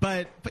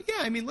 But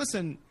yeah, I mean,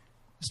 listen,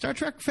 Star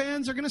Trek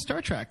fans are going to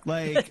Star Trek.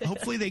 Like,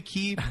 hopefully they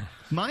keep.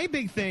 My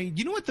big thing,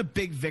 you know what the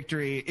big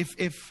victory,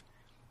 if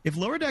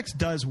Lower Decks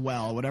does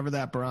well, whatever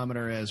that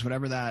barometer is,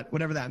 whatever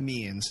that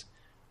means,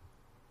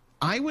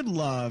 I would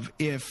love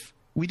if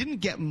we didn't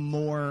get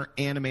more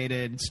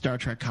animated Star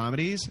Trek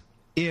comedies.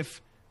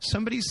 If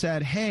somebody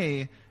said,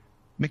 hey,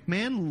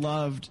 McMahan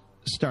loved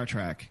Star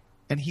Trek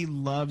and he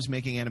loves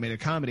making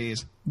animated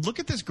comedies. Look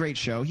at this great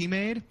show he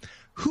made.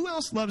 Who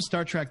else loves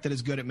Star Trek that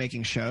is good at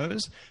making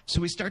shows? So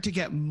we start to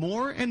get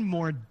more and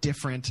more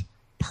different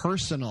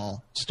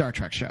personal Star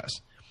Trek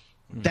shows.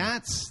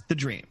 That's the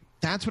dream.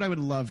 That's what I would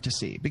love to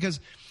see, because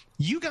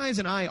you guys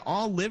and I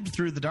all lived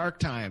through the dark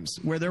times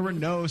where there were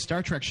no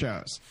Star Trek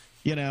shows,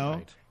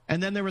 Right.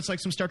 And then there was like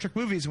some Star Trek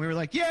movies and we were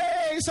like,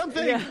 yay,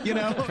 something,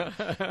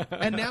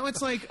 And now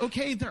it's like,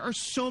 okay, there are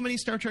so many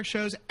Star Trek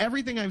shows.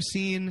 Everything I've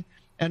seen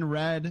and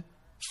read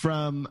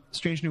from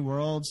Strange New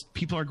Worlds,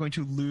 people are going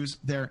to lose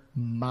their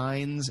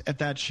minds at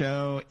that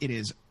show. It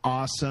is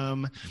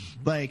awesome.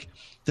 Like,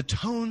 the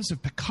tones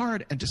of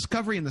Picard and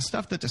Discovery and the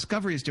stuff that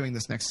Discovery is doing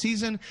this next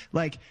season,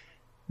 like,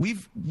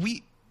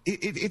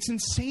 it's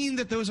insane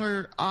that those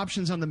are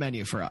options on the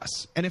menu for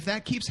us. And if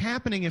that keeps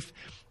happening, if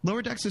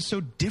Lower Decks is so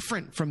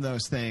different from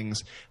those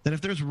things, that if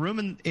there's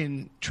room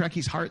in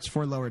Trekkies' hearts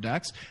for Lower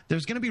Decks,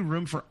 there's going to be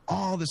room for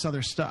all this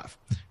other stuff.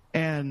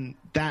 And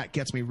that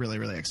gets me really,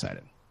 really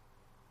excited.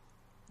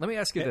 Let me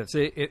ask you this.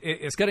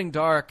 It's getting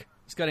dark.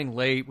 It's getting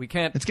late. We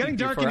can't. It's getting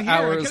dark for in here.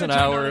 Hours and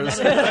hours.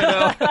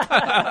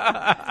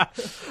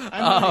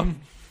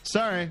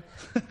 Sorry.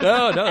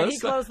 No. He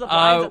closed the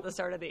blinds at the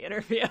start of the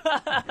interview.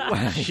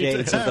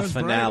 Shades of the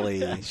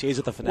finale. Shades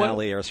of the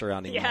finale are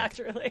surrounding. Yeah,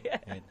 truly.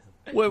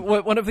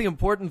 One of the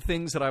important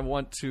things that I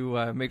want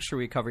to make sure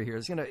we cover here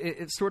is,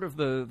 it's sort of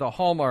the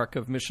hallmark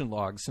of Mission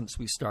Log since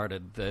we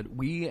started, that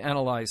we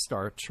analyze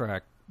Star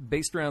Trek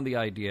based around the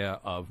idea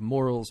of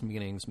morals,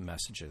 meanings,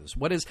 messages.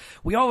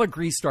 We all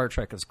agree Star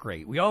Trek is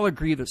great. We all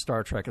agree that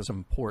Star Trek is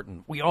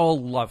important. We all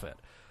love it.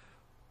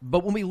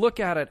 But when we look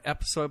at it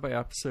episode by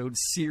episode,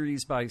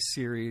 series by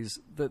series,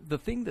 the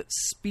thing that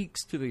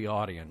speaks to the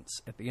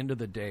audience at the end of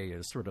the day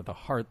is sort of the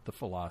heart, the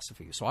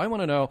philosophy. So I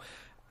want to know,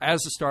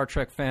 as a Star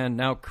Trek fan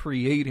now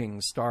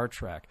creating Star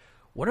Trek,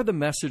 what are the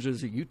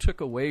messages that you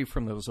took away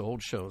from those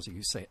old shows that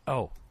you say,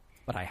 oh,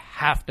 but I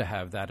have to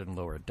have that in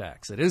Lower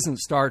Decks. It isn't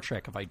Star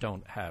Trek if I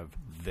don't have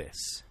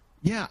this.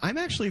 Yeah, I'm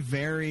actually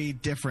very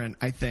different,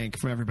 I think,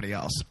 from everybody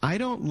else. I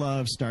don't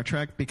love Star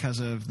Trek because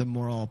of the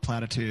moral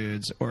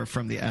platitudes or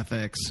from the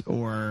ethics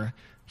or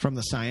from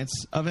the science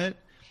of it.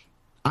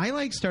 I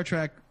like Star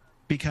Trek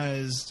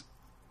because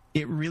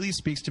it really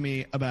speaks to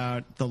me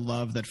about the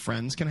love that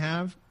friends can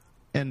have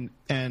and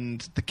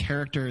the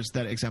characters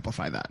that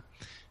exemplify that.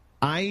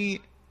 I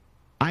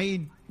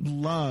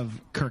love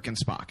Kirk and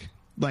Spock.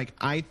 Like,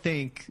 I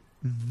think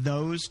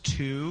those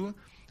two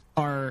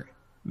are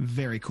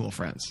very cool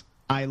friends.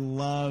 I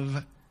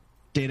love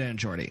Data and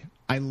Geordi.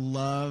 I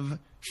love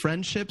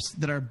friendships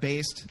that are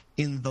based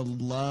in the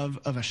love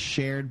of a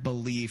shared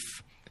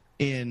belief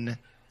in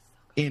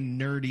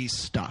nerdy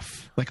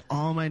stuff. Like,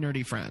 all my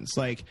nerdy friends.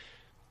 Like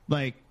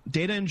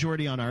Data and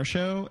Geordi on our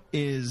show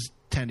is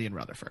Tendi and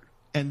Rutherford.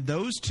 And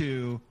those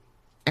two,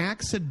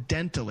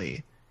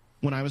 accidentally,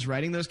 when I was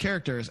writing those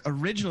characters,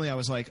 originally I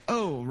was like,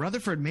 oh,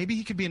 Rutherford, maybe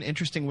he could be an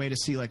interesting way to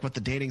see like what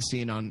the dating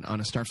scene on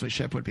a Starfleet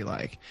ship would be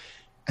like.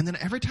 And then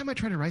every time I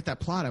try to write that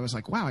plot, I was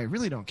like, wow, I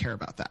really don't care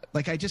about that.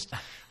 Like, I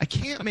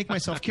can't make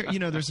myself care. You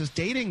know, there's this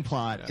dating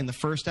plot in the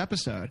first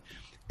episode,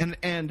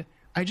 and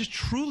I just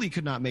truly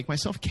could not make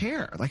myself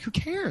care. Like, who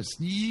cares?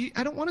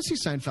 I don't want to see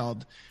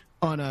Seinfeld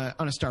on a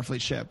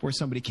Starfleet ship where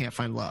somebody can't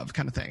find love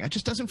kind of thing. It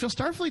just doesn't feel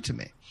Starfleet to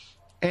me.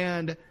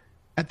 And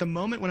at the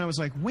moment when I was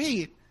like,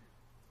 wait,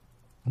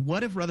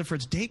 what if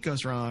Rutherford's date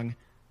goes wrong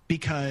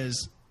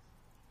because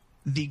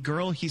the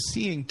girl he's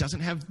seeing doesn't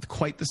have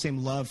quite the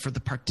same love for the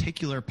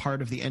particular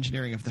part of the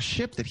engineering of the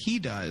ship that he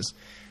does.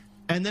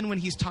 And then when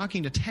he's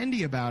talking to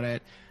Tendi about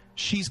it,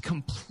 she's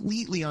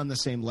completely on the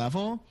same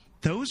level.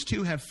 Those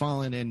two have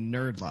fallen in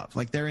nerd love.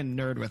 Like, they're in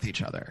nerd with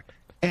each other.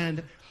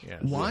 And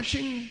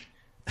watching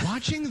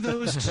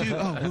those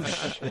two,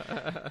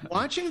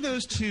 watching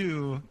those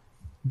two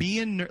be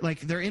in, like,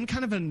 they're in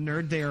kind of a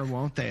nerd they or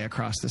won't they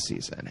across the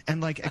season.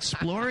 And like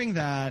exploring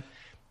that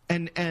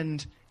and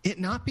it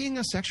not being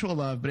a sexual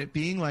love, but it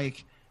being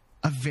like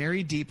a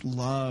very deep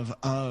love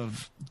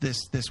of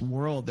this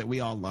world that we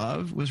all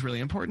love was really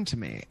important to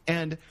me.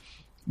 And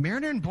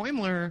Mariner and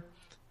Boimler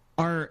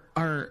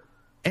are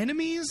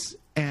enemies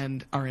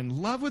and are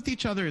in love with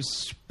each other's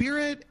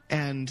spirit,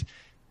 and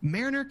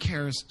Mariner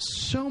cares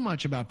so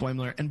much about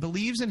Boimler and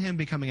believes in him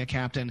becoming a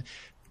captain,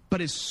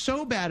 but is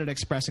so bad at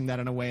expressing that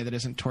in a way that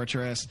isn't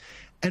torturous.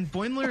 And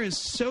Boimler is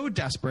so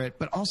desperate,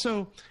 but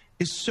also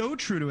is so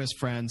true to his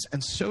friends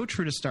and so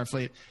true to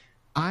Starfleet.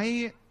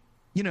 In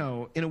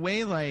a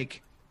way,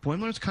 like,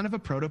 Boimler's kind of a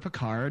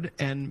proto-Picard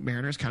and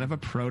Mariner's kind of a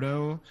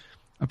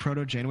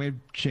proto-Janeway,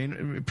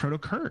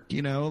 proto-Kirk,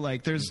 you know?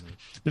 Like, there's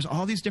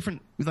all these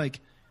different, like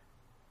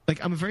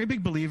I'm a very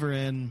big believer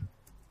in,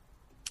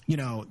 you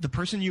know, the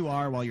person you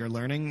are while you're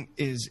learning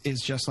is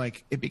just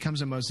like, it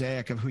becomes a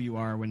mosaic of who you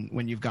are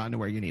when you've gotten to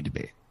where you need to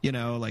be. You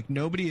know, like,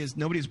 nobody's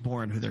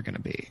born who they're going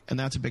to be. And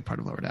that's a big part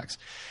of Lower Decks.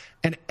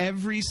 And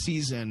every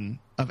season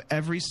of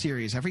every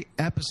series, every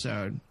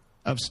episode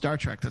of Star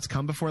Trek that's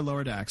come before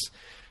Lower Decks,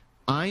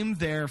 I'm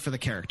there for the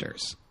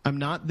characters. I'm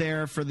not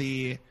there for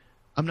the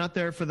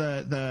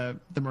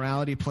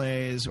morality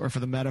plays or for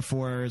the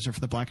metaphors or for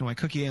the black and white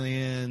cookie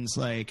aliens.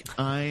 Like,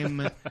 I'm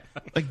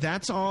like,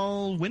 that's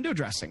all window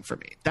dressing for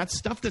me. That's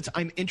stuff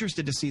I'm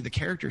interested to see the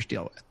characters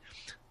deal with.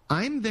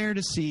 I'm there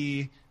to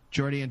see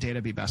Geordi and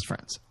Data be best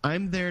friends.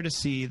 I'm there to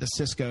see the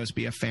Siskos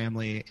be a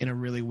family in a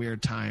really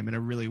weird time, in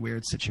a really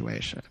weird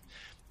situation.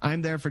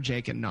 I'm there for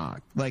Jake and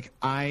Nog. Like,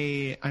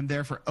 I'm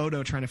there for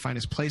Odo trying to find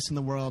his place in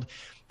the world.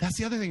 That's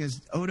the other thing,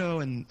 is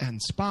Odo and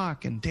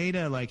Spock and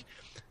Data, like,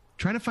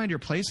 trying to find your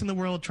place in the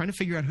world, trying to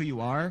figure out who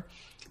you are,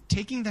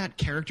 taking that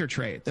character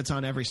trait that's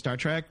on every Star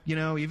Trek, you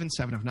know, even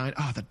 7 of 9.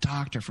 Oh, the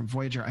Doctor from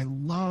Voyager. I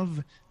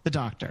love the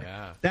Doctor.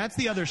 Yeah. That's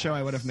the other show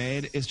I would have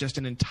made, is just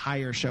an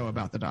entire show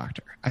about the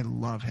Doctor. I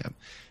love him.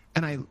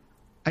 And I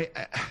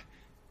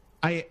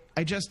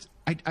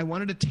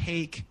wanted to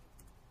take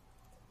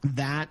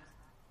that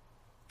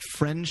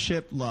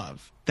friendship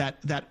love,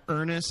 that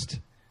earnest,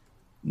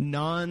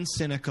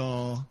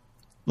 non-cynical,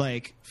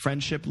 like,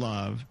 friendship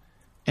love,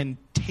 and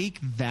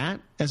take that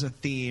as a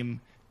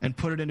theme and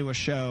put it into a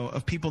show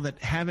of people that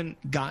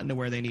haven't gotten to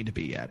where they need to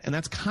be yet. And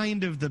that's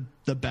kind of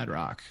the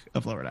bedrock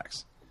of Lower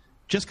Decks.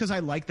 Just because I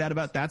like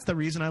that's the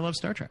reason I love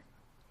Star Trek.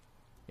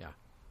 Yeah.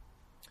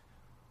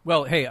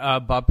 Well, hey,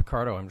 Bob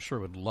Picardo, I'm sure,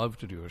 would love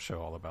to do a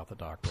show all about the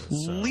Doctor.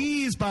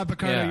 Please, Bob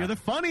Picardo, yeah. You're the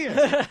funniest.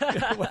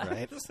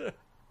 Right?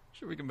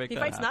 Sure, we can make he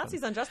that fights happen.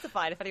 Nazis on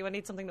Justified. If anyone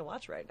needs something to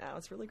watch right now,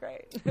 it's really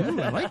great. Ooh,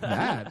 I like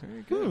that.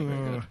 Very good.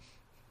 Very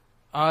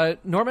good.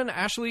 Norman,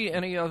 Ashley,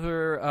 any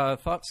other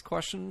thoughts,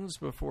 questions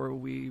before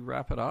we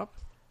wrap it up?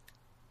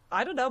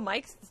 I don't know.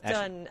 Mike's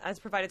has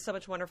provided so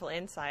much wonderful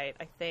insight,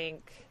 I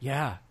think.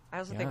 Yeah. I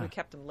also think we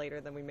kept him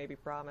later than we maybe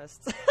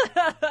promised.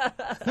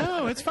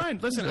 No, it's fine.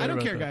 Listen, I don't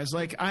care, guys.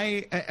 Like,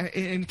 I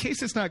in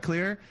case it's not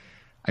clear,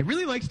 I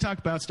really like to talk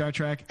about Star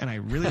Trek, and I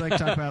really like to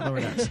talk about Lower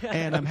Decks.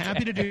 And I'm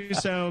happy to do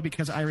so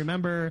because I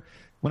remember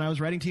when I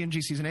was writing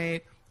TNG Season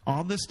 8,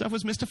 all this stuff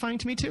was mystifying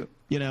to me too,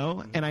 you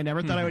know, and I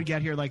never thought I would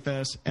get here like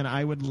this. And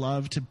I would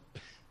love to,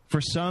 for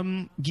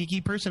some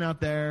geeky person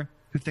out there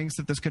who thinks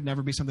that this could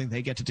never be something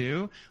they get to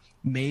do,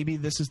 maybe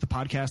this is the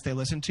podcast they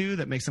listen to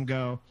that makes them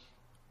go,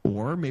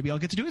 or maybe I'll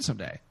get to do it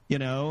someday, you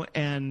know,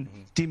 and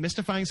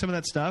demystifying some of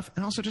that stuff.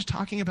 And also just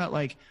talking about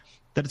like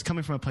that it's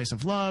coming from a place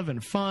of love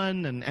and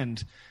fun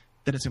and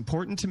that it's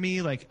important to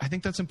me. Like, I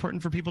think that's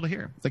important for people to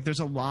hear. Like, there's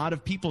a lot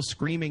of people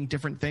screaming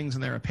different things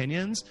in their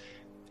opinions.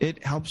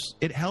 It helps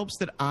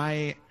that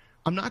I'm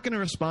not going to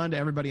respond to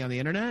everybody on the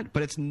internet,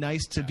 but it's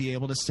nice to be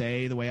able to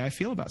say the way I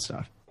feel about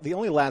stuff. The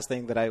only last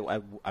thing that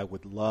I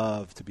would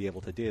love to be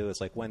able to do is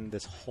like when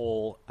this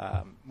whole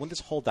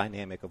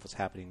dynamic of what's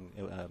happening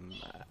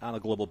on a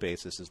global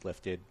basis is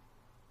lifted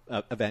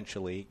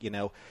eventually, you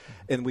know,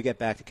 and we get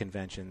back to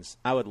conventions.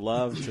 I would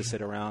love to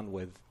sit around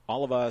with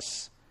all of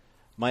us,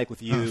 Mike,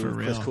 with you,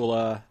 Chris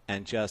Kula,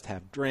 and just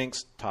have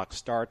drinks, talk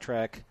Star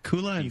Trek.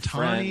 Kula and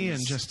Tawny and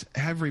just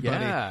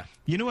everybody. Yeah.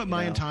 You know what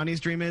my and Tawny's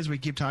dream is? We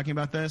keep talking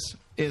about this.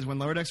 Is when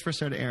Lower Decks first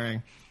started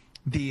airing,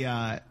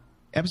 the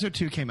episode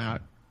 2 came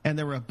out, and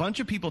there were a bunch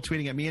of people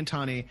tweeting at me and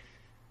Tawny,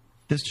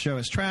 this show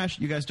is trash.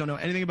 You guys don't know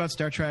anything about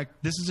Star Trek.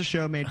 This is a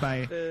show made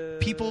by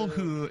people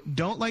who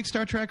don't like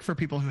Star Trek for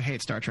people who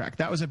hate Star Trek.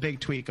 That was a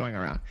big tweet going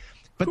around.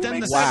 But then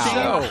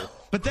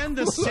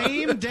the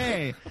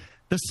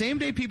same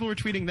day people were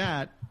tweeting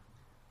that,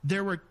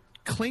 there were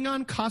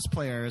Klingon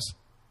cosplayers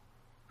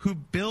who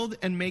build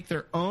and make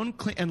their own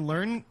and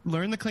learn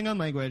the Klingon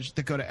language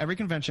that go to every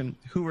convention,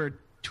 who were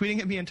tweeting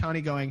at me and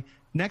Tawny going,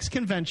 next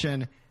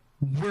convention,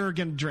 we're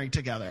going to drink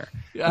together.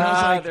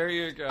 There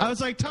you go. I was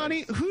like,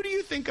 Tawny, who do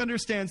you think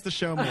understands the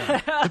show more?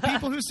 The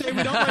people who say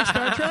we don't like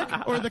Star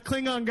Trek, or the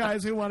Klingon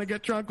guys who want to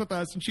get drunk with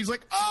us? And she's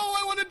like, oh,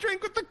 I want to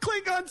drink with the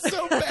Klingons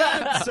so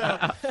bad.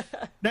 So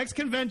next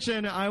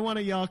convention, I want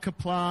to yell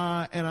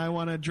Qapla', and I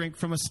want to drink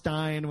from a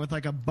stein with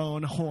like a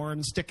bone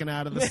horn sticking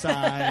out of the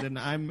side. And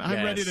I'm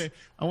ready to,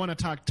 I want to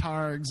talk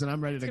Targs, and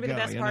I'm ready to go. It's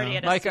going to be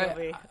the best party at a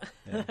movie.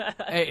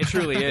 Hey, it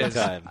truly is.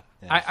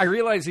 I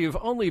realize you've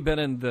only been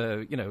in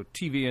the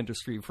TV industry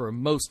for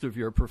most of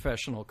your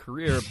professional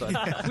career, but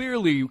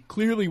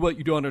clearly what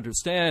you don't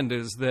understand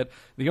is that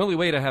the only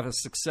way to have a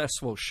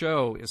successful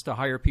show is to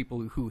hire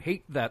people who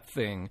hate that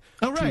thing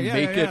to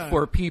make it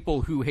for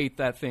people who hate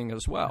that thing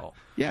as well.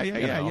 Yeah.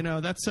 You know,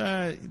 that's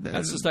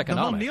just economics. The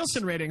whole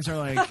Nielsen ratings are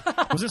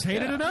like, was this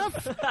hated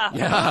enough?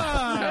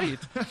 Yeah,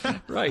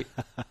 right.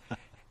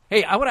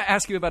 Hey, I want to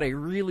ask you about a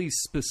really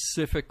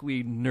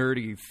specifically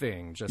nerdy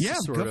thing, just to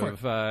sort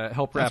of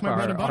help wrap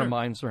our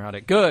minds around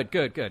it. Good.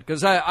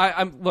 Because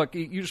I'm look,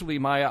 usually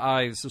my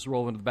eyes just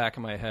roll into the back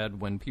of my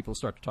head when people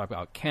start to talk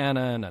about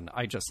canon, and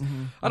I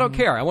don't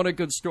care. I want a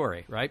good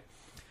story, right?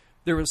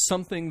 There was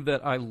something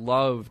that I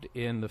loved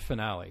in the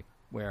finale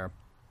where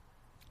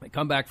they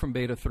come back from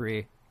Beta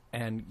 3,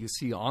 and you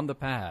see on the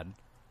pad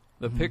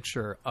the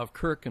picture of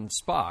Kirk and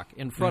Spock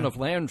in front of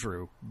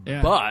Landru,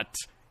 but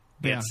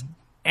it's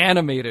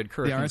animated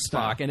Kirk and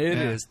Spock, and it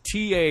is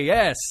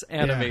TAS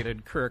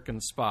animated Kirk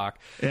and Spock.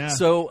 Yeah.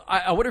 So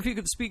I wonder if you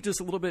could speak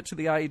just a little bit to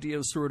the idea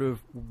of sort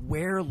of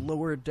where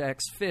Lower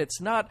Decks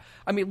fits.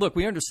 Look,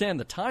 we understand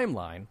the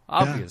timeline,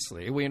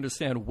 obviously. We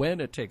understand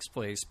when it takes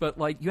place, but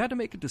like you had to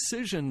make a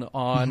decision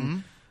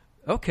on,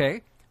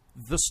 okay,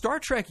 the Star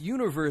Trek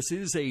universe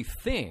is a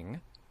thing.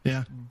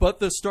 Yeah. But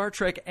the Star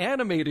Trek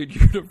animated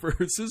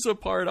universe is a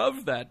part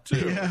of that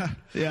too.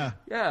 Yeah.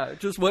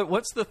 Just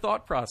what's the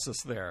thought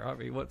process there? I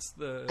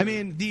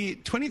mean, the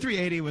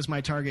 2380 was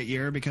my target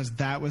year because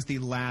that was the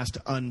last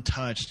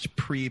untouched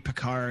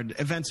pre-Picard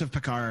events of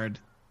Picard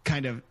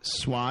kind of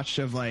swatch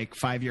of like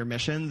 5-year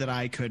mission that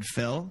I could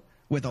fill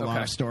with a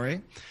lot of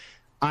story.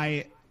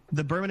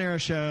 The Berman era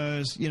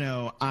shows,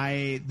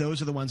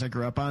 those are the ones I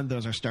grew up on.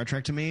 Those are Star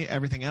Trek to me.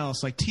 Everything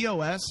else, like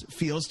TOS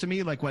feels to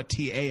me like what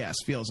TAS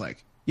feels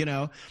like.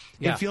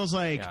 It feels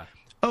like,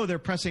 they're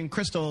pressing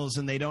crystals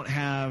and they don't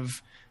have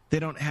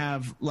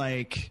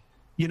like,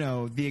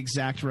 the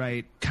exact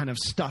right kind of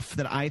stuff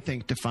that I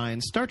think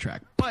defines Star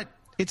Trek. But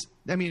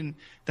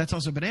that's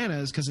also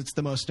bananas because it's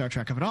the most Star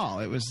Trek of it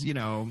all. It was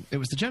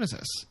the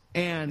Genesis.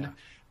 And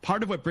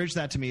part of what bridged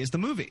that to me is the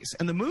movies.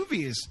 And the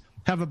movies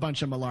have a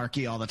bunch of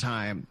malarkey all the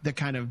time that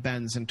kind of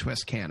bends and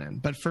twists canon.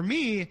 But for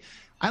me,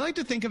 I like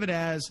to think of it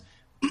as,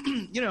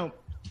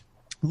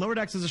 Lower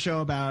Decks is a show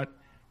about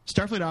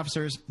Starfleet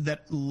officers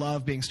that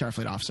love being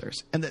Starfleet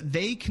officers and that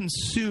they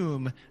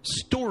consume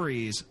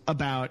stories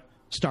about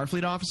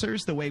Starfleet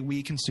officers the way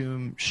we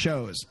consume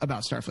shows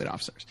about Starfleet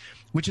officers,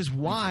 which is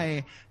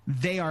why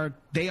they are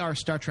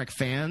Star Trek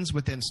fans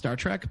within Star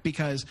Trek,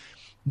 because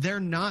they're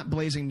not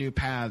blazing new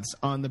paths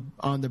on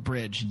the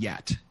bridge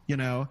yet.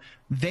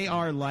 They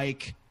are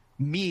like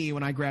me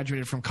when I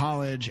graduated from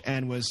college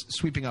and was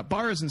sweeping up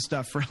bars and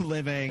stuff for a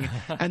living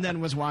and then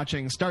was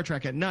watching Star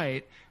Trek at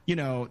night.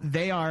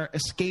 They are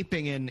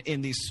escaping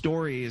in these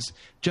stories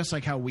just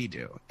like how we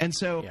do. And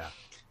so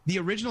the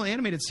original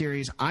animated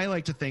series, I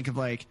like to think of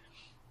like,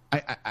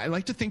 I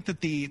like to think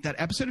that that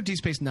episode of Deep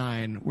Space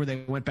Nine where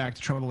they went back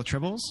to Trouble with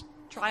Tribbles.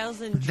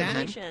 Trials and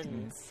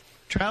Tribulations.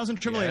 Trials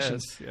and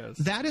Tribulations. Yes.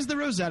 That is the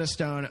Rosetta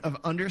Stone of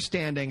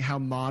understanding how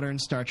modern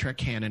Star Trek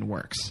canon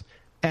works,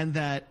 and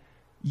that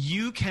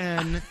you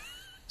can.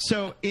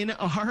 So in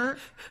our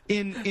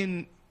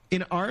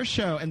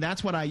show, and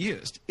that's what I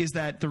used, is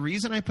that the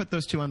reason I put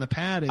those two on the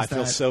pad is I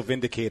feel so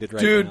vindicated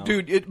right now.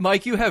 Dude,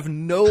 Mike, you have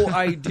no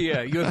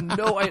idea. You have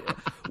no idea.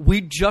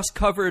 We just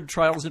covered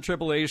Trials and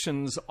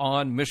Tribulations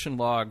on Mission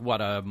Log,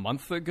 a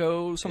month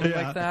ago, something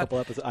like that. A couple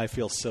episodes. I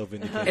feel so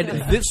vindicated.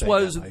 And this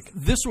was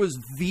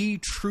the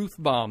truth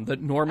bomb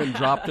that Norman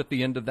dropped at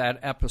the end of that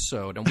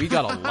episode, and we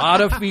got a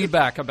lot of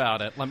feedback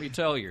about it, let me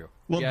tell you.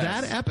 Well,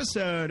 that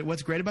episode,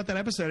 what's great about that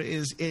episode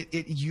is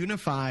it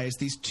unifies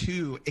these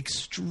two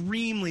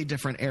extremely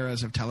different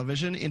eras of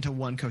television into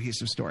one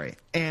cohesive story.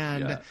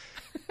 And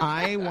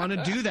I want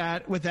to do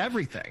that with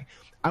everything.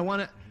 I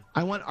want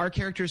our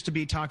characters to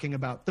be talking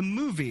about the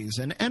movies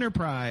and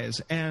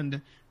Enterprise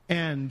and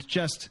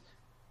just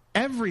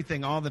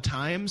everything all the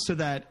time, so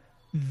that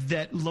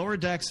Lower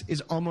Decks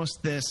is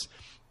almost this,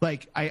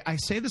 like, I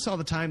say this all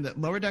the time, that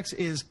Lower Decks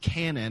is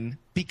canon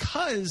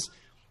because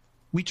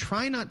we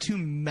try not to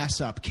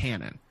mess up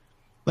canon.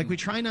 Like, we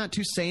try not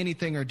to say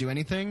anything or do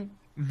anything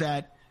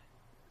that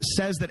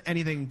says that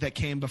anything that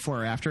came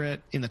before or after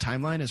it in the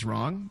timeline is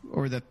wrong,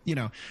 or that,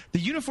 the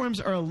uniforms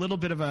are a little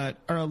bit of an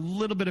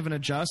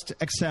adjust,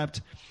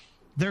 except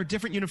there are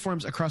different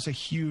uniforms across a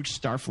huge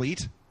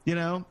Starfleet,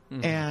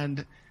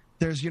 and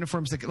there's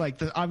uniforms that, like,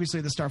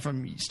 obviously the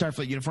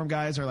Starfleet uniform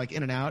guys are, like,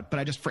 in and out,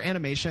 but for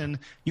animation,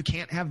 you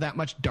can't have that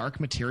much dark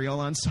material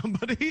on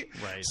somebody.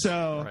 Right.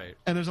 So,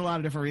 and there's a lot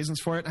of different reasons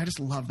for it. I just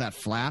love that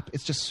flap.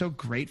 It's just so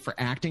great for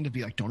acting to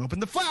be like, don't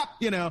open the flap,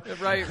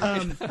 Right.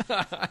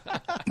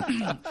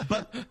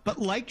 But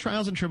like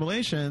Trials and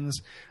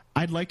Tribulations,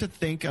 I'd like to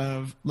think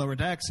of Lower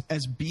Decks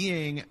as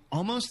being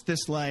almost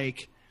this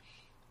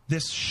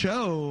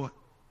show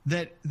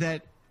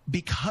that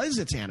because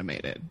it's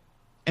animated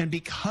and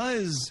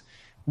because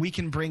we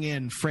can bring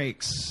in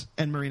Frakes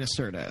and Marina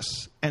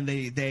Sirtis, and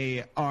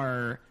they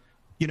are,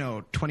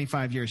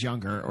 25 years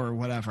younger or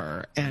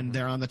whatever, and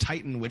they're on the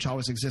Titan, which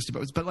always existed.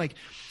 But like,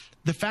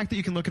 the fact that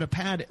you can look at a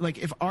pad, like,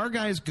 if our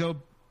guys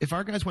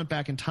went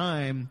back in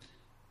time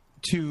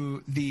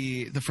to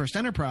the first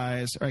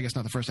Enterprise, or I guess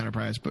not the first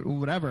Enterprise, but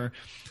whatever,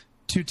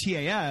 to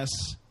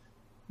TAS,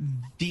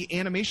 the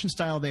animation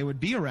style they would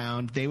be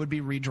around, they would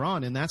be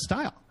redrawn in that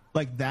style.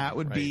 Like, that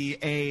would be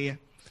a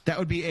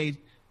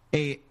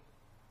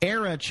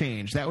era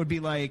change. That would be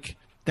like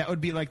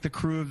the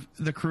crew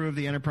of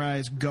the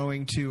Enterprise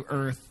going to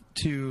Earth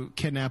to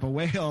kidnap a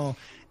whale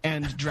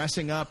and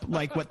dressing up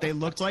like what they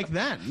looked like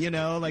then.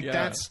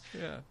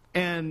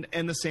 And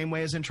the same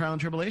way as in Trial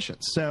and Tribulation.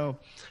 So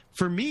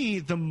for me,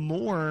 the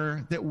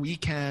more that we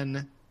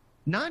can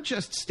not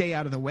just stay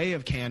out of the way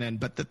of canon,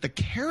 but that the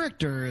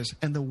characters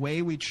and the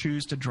way we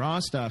choose to draw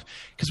stuff,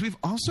 because we've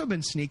also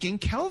been sneaking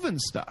Kelvin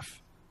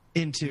stuff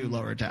into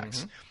Lower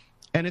Decks.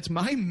 And it's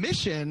my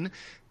mission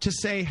to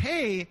say,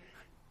 hey,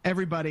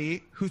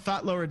 everybody who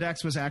thought Lower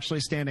Decks was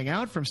actually standing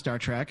out from Star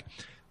Trek,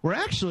 we're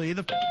actually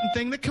the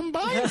thing that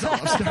combines all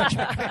of Star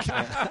Trek.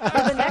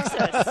 We're the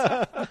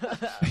Nexus.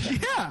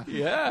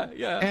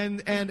 Yeah.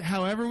 And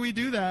however we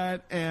do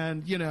that,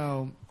 and,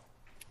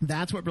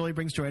 that's what really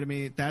brings joy to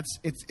me.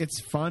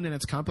 It's fun and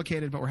it's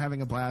complicated, but we're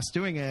having a blast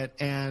doing it.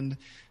 And,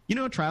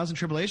 Trials and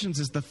Tribulations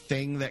is the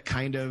thing that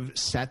kind of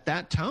set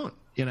that tone,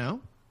 Yeah.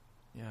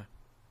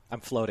 I'm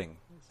floating.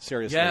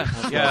 Seriously.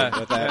 Yeah.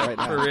 With that right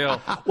now. For real.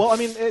 Well, I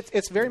mean,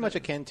 it's very much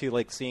akin to,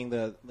 like, seeing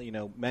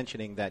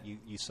mentioning that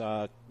you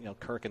saw,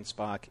 Kirk and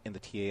Spock in the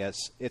TAS.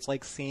 It's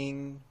like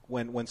seeing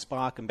when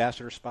Spock,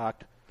 Ambassador Spock,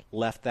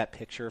 left that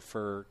picture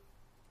for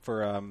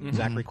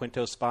Zachary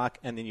Quinto's Spock,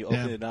 and then you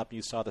opened it up,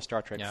 you saw the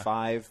Star Trek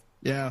V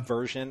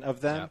version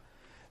of them. Yeah.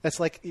 That's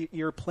like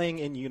you're playing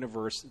in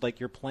universe, like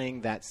you're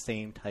playing that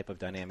same type of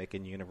dynamic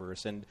in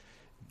universe. And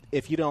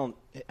if you don't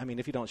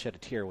shed a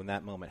tear when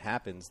that moment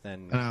happens,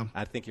 then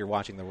I think you're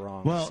watching the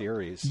wrong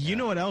series. You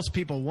know what else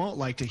people won't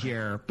like to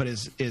hear, but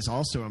is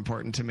also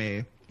important to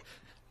me,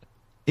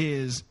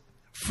 is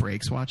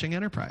Frakes watching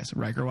Enterprise,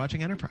 Riker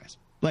watching Enterprise.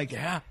 Like,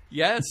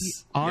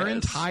 our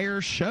entire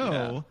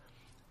show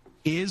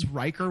is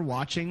Riker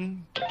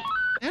watching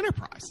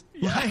Enterprise.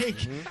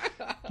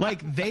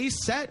 Like they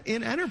set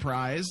in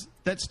Enterprise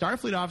that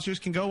Starfleet officers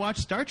can go watch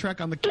Star Trek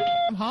on the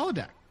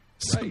holodeck.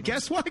 So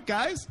guess what,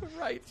 guys?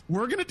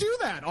 We're going to do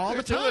that all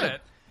the time.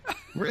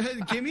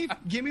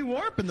 Give me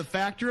warp in the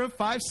factor of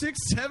 5, 6,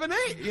 7,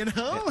 8.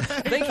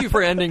 Thank you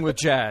for ending with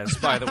jazz,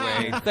 by the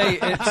way.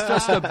 It's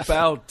just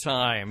about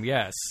time.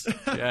 Yes.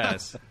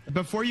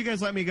 Before you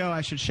guys let me go,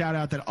 I should shout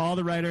out that all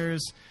the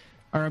writers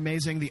are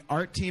amazing. The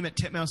art team at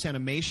Titmouse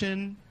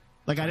Animation.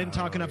 Like, I didn't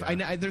talk enough.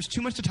 There's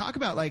too much to talk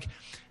about. Like,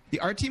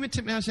 the art team at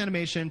Titmouse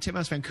Animation,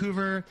 Titmouse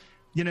Vancouver,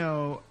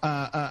 Juno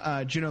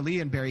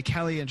Lee and Barry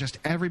Kelly, and just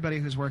everybody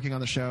who's working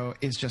on the show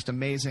is just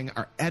amazing.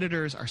 Our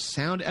editors, our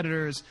sound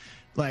editors,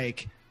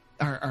 like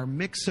our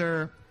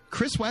mixer,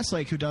 Chris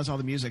Westlake, who does all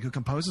the music, who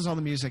composes all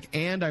the music,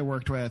 and I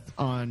worked with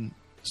on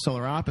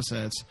Solar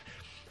Opposites,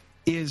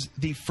 is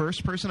the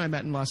first person I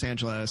met in Los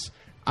Angeles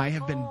I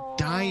have been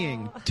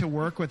dying to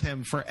work with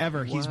him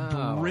forever. He's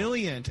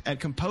brilliant at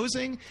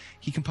composing.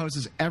 He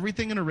composes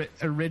everything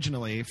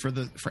originally for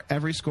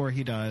every score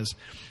he does,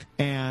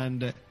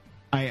 and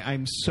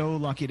I'm so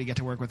lucky to get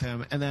to work with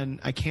him. And then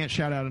I can't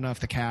shout out enough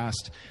the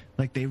cast.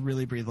 Like, they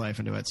really breathe life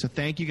into it. So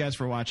thank you guys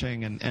for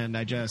watching. And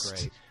I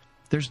just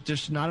there's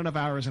just not enough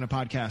hours in a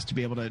podcast to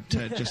be able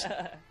to just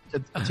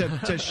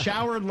to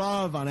shower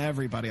love on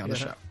everybody on the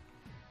show.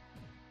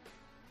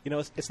 You know,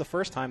 it's the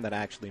first time that I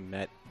actually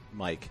met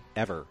Mike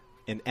ever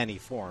in any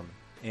form,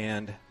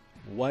 and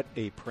what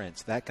a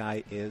prince. That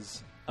guy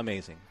is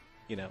amazing.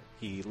 You know,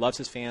 he loves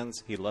his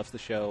fans, he loves the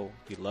show,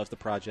 he loves the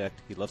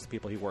project, he loves the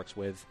people he works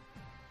with.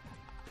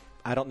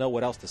 I don't know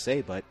what else to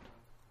say, but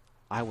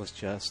I was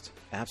just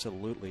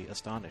absolutely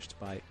astonished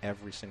by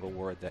every single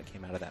word that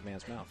came out of that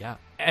man's mouth. Yeah,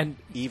 and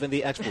even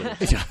the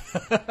expletives.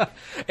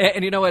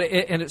 and you know what?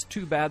 And it's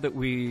too bad that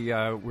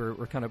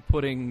we're kind of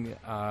putting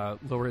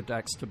Lower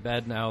Decks to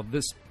bed now.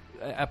 This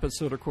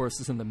episode, of course,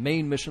 is in the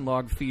main Mission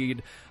Log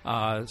feed.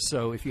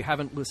 So if you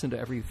haven't listened to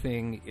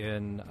everything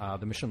in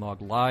the Mission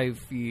Log live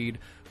feed,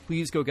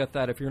 please go get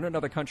that. If you're in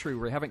another country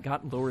where you haven't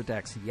gotten Lower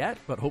Decks yet,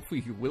 but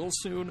hopefully you will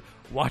soon,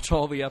 watch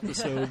all the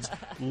episodes,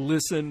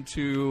 listen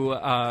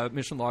to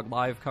Mission Log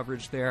live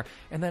coverage there.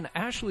 And then,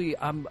 Ashley,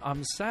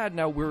 I'm sad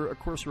now. We're, of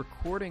course,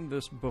 recording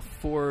this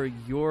before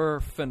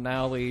your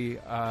finale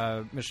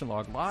Mission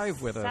Log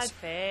live with us. Sad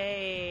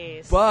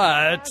face.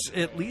 But Sad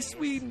at least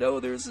we know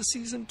there's a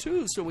season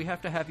 2, so we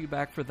have to have you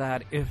back for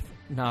that, if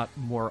not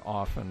more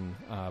often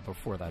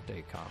before that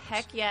date comes.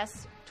 Heck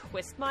yes.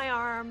 Twist my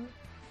arm.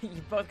 You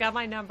both got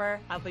my number.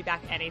 I'll be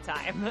back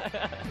anytime.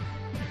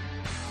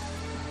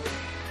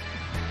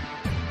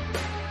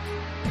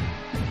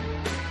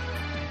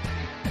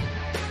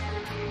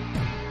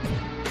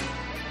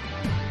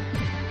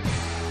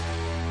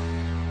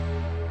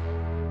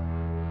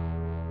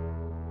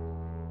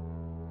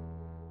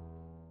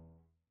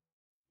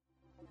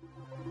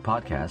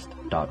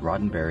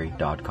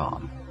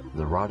 Podcast.roddenberry.com,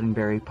 the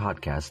Roddenberry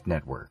Podcast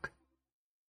Network.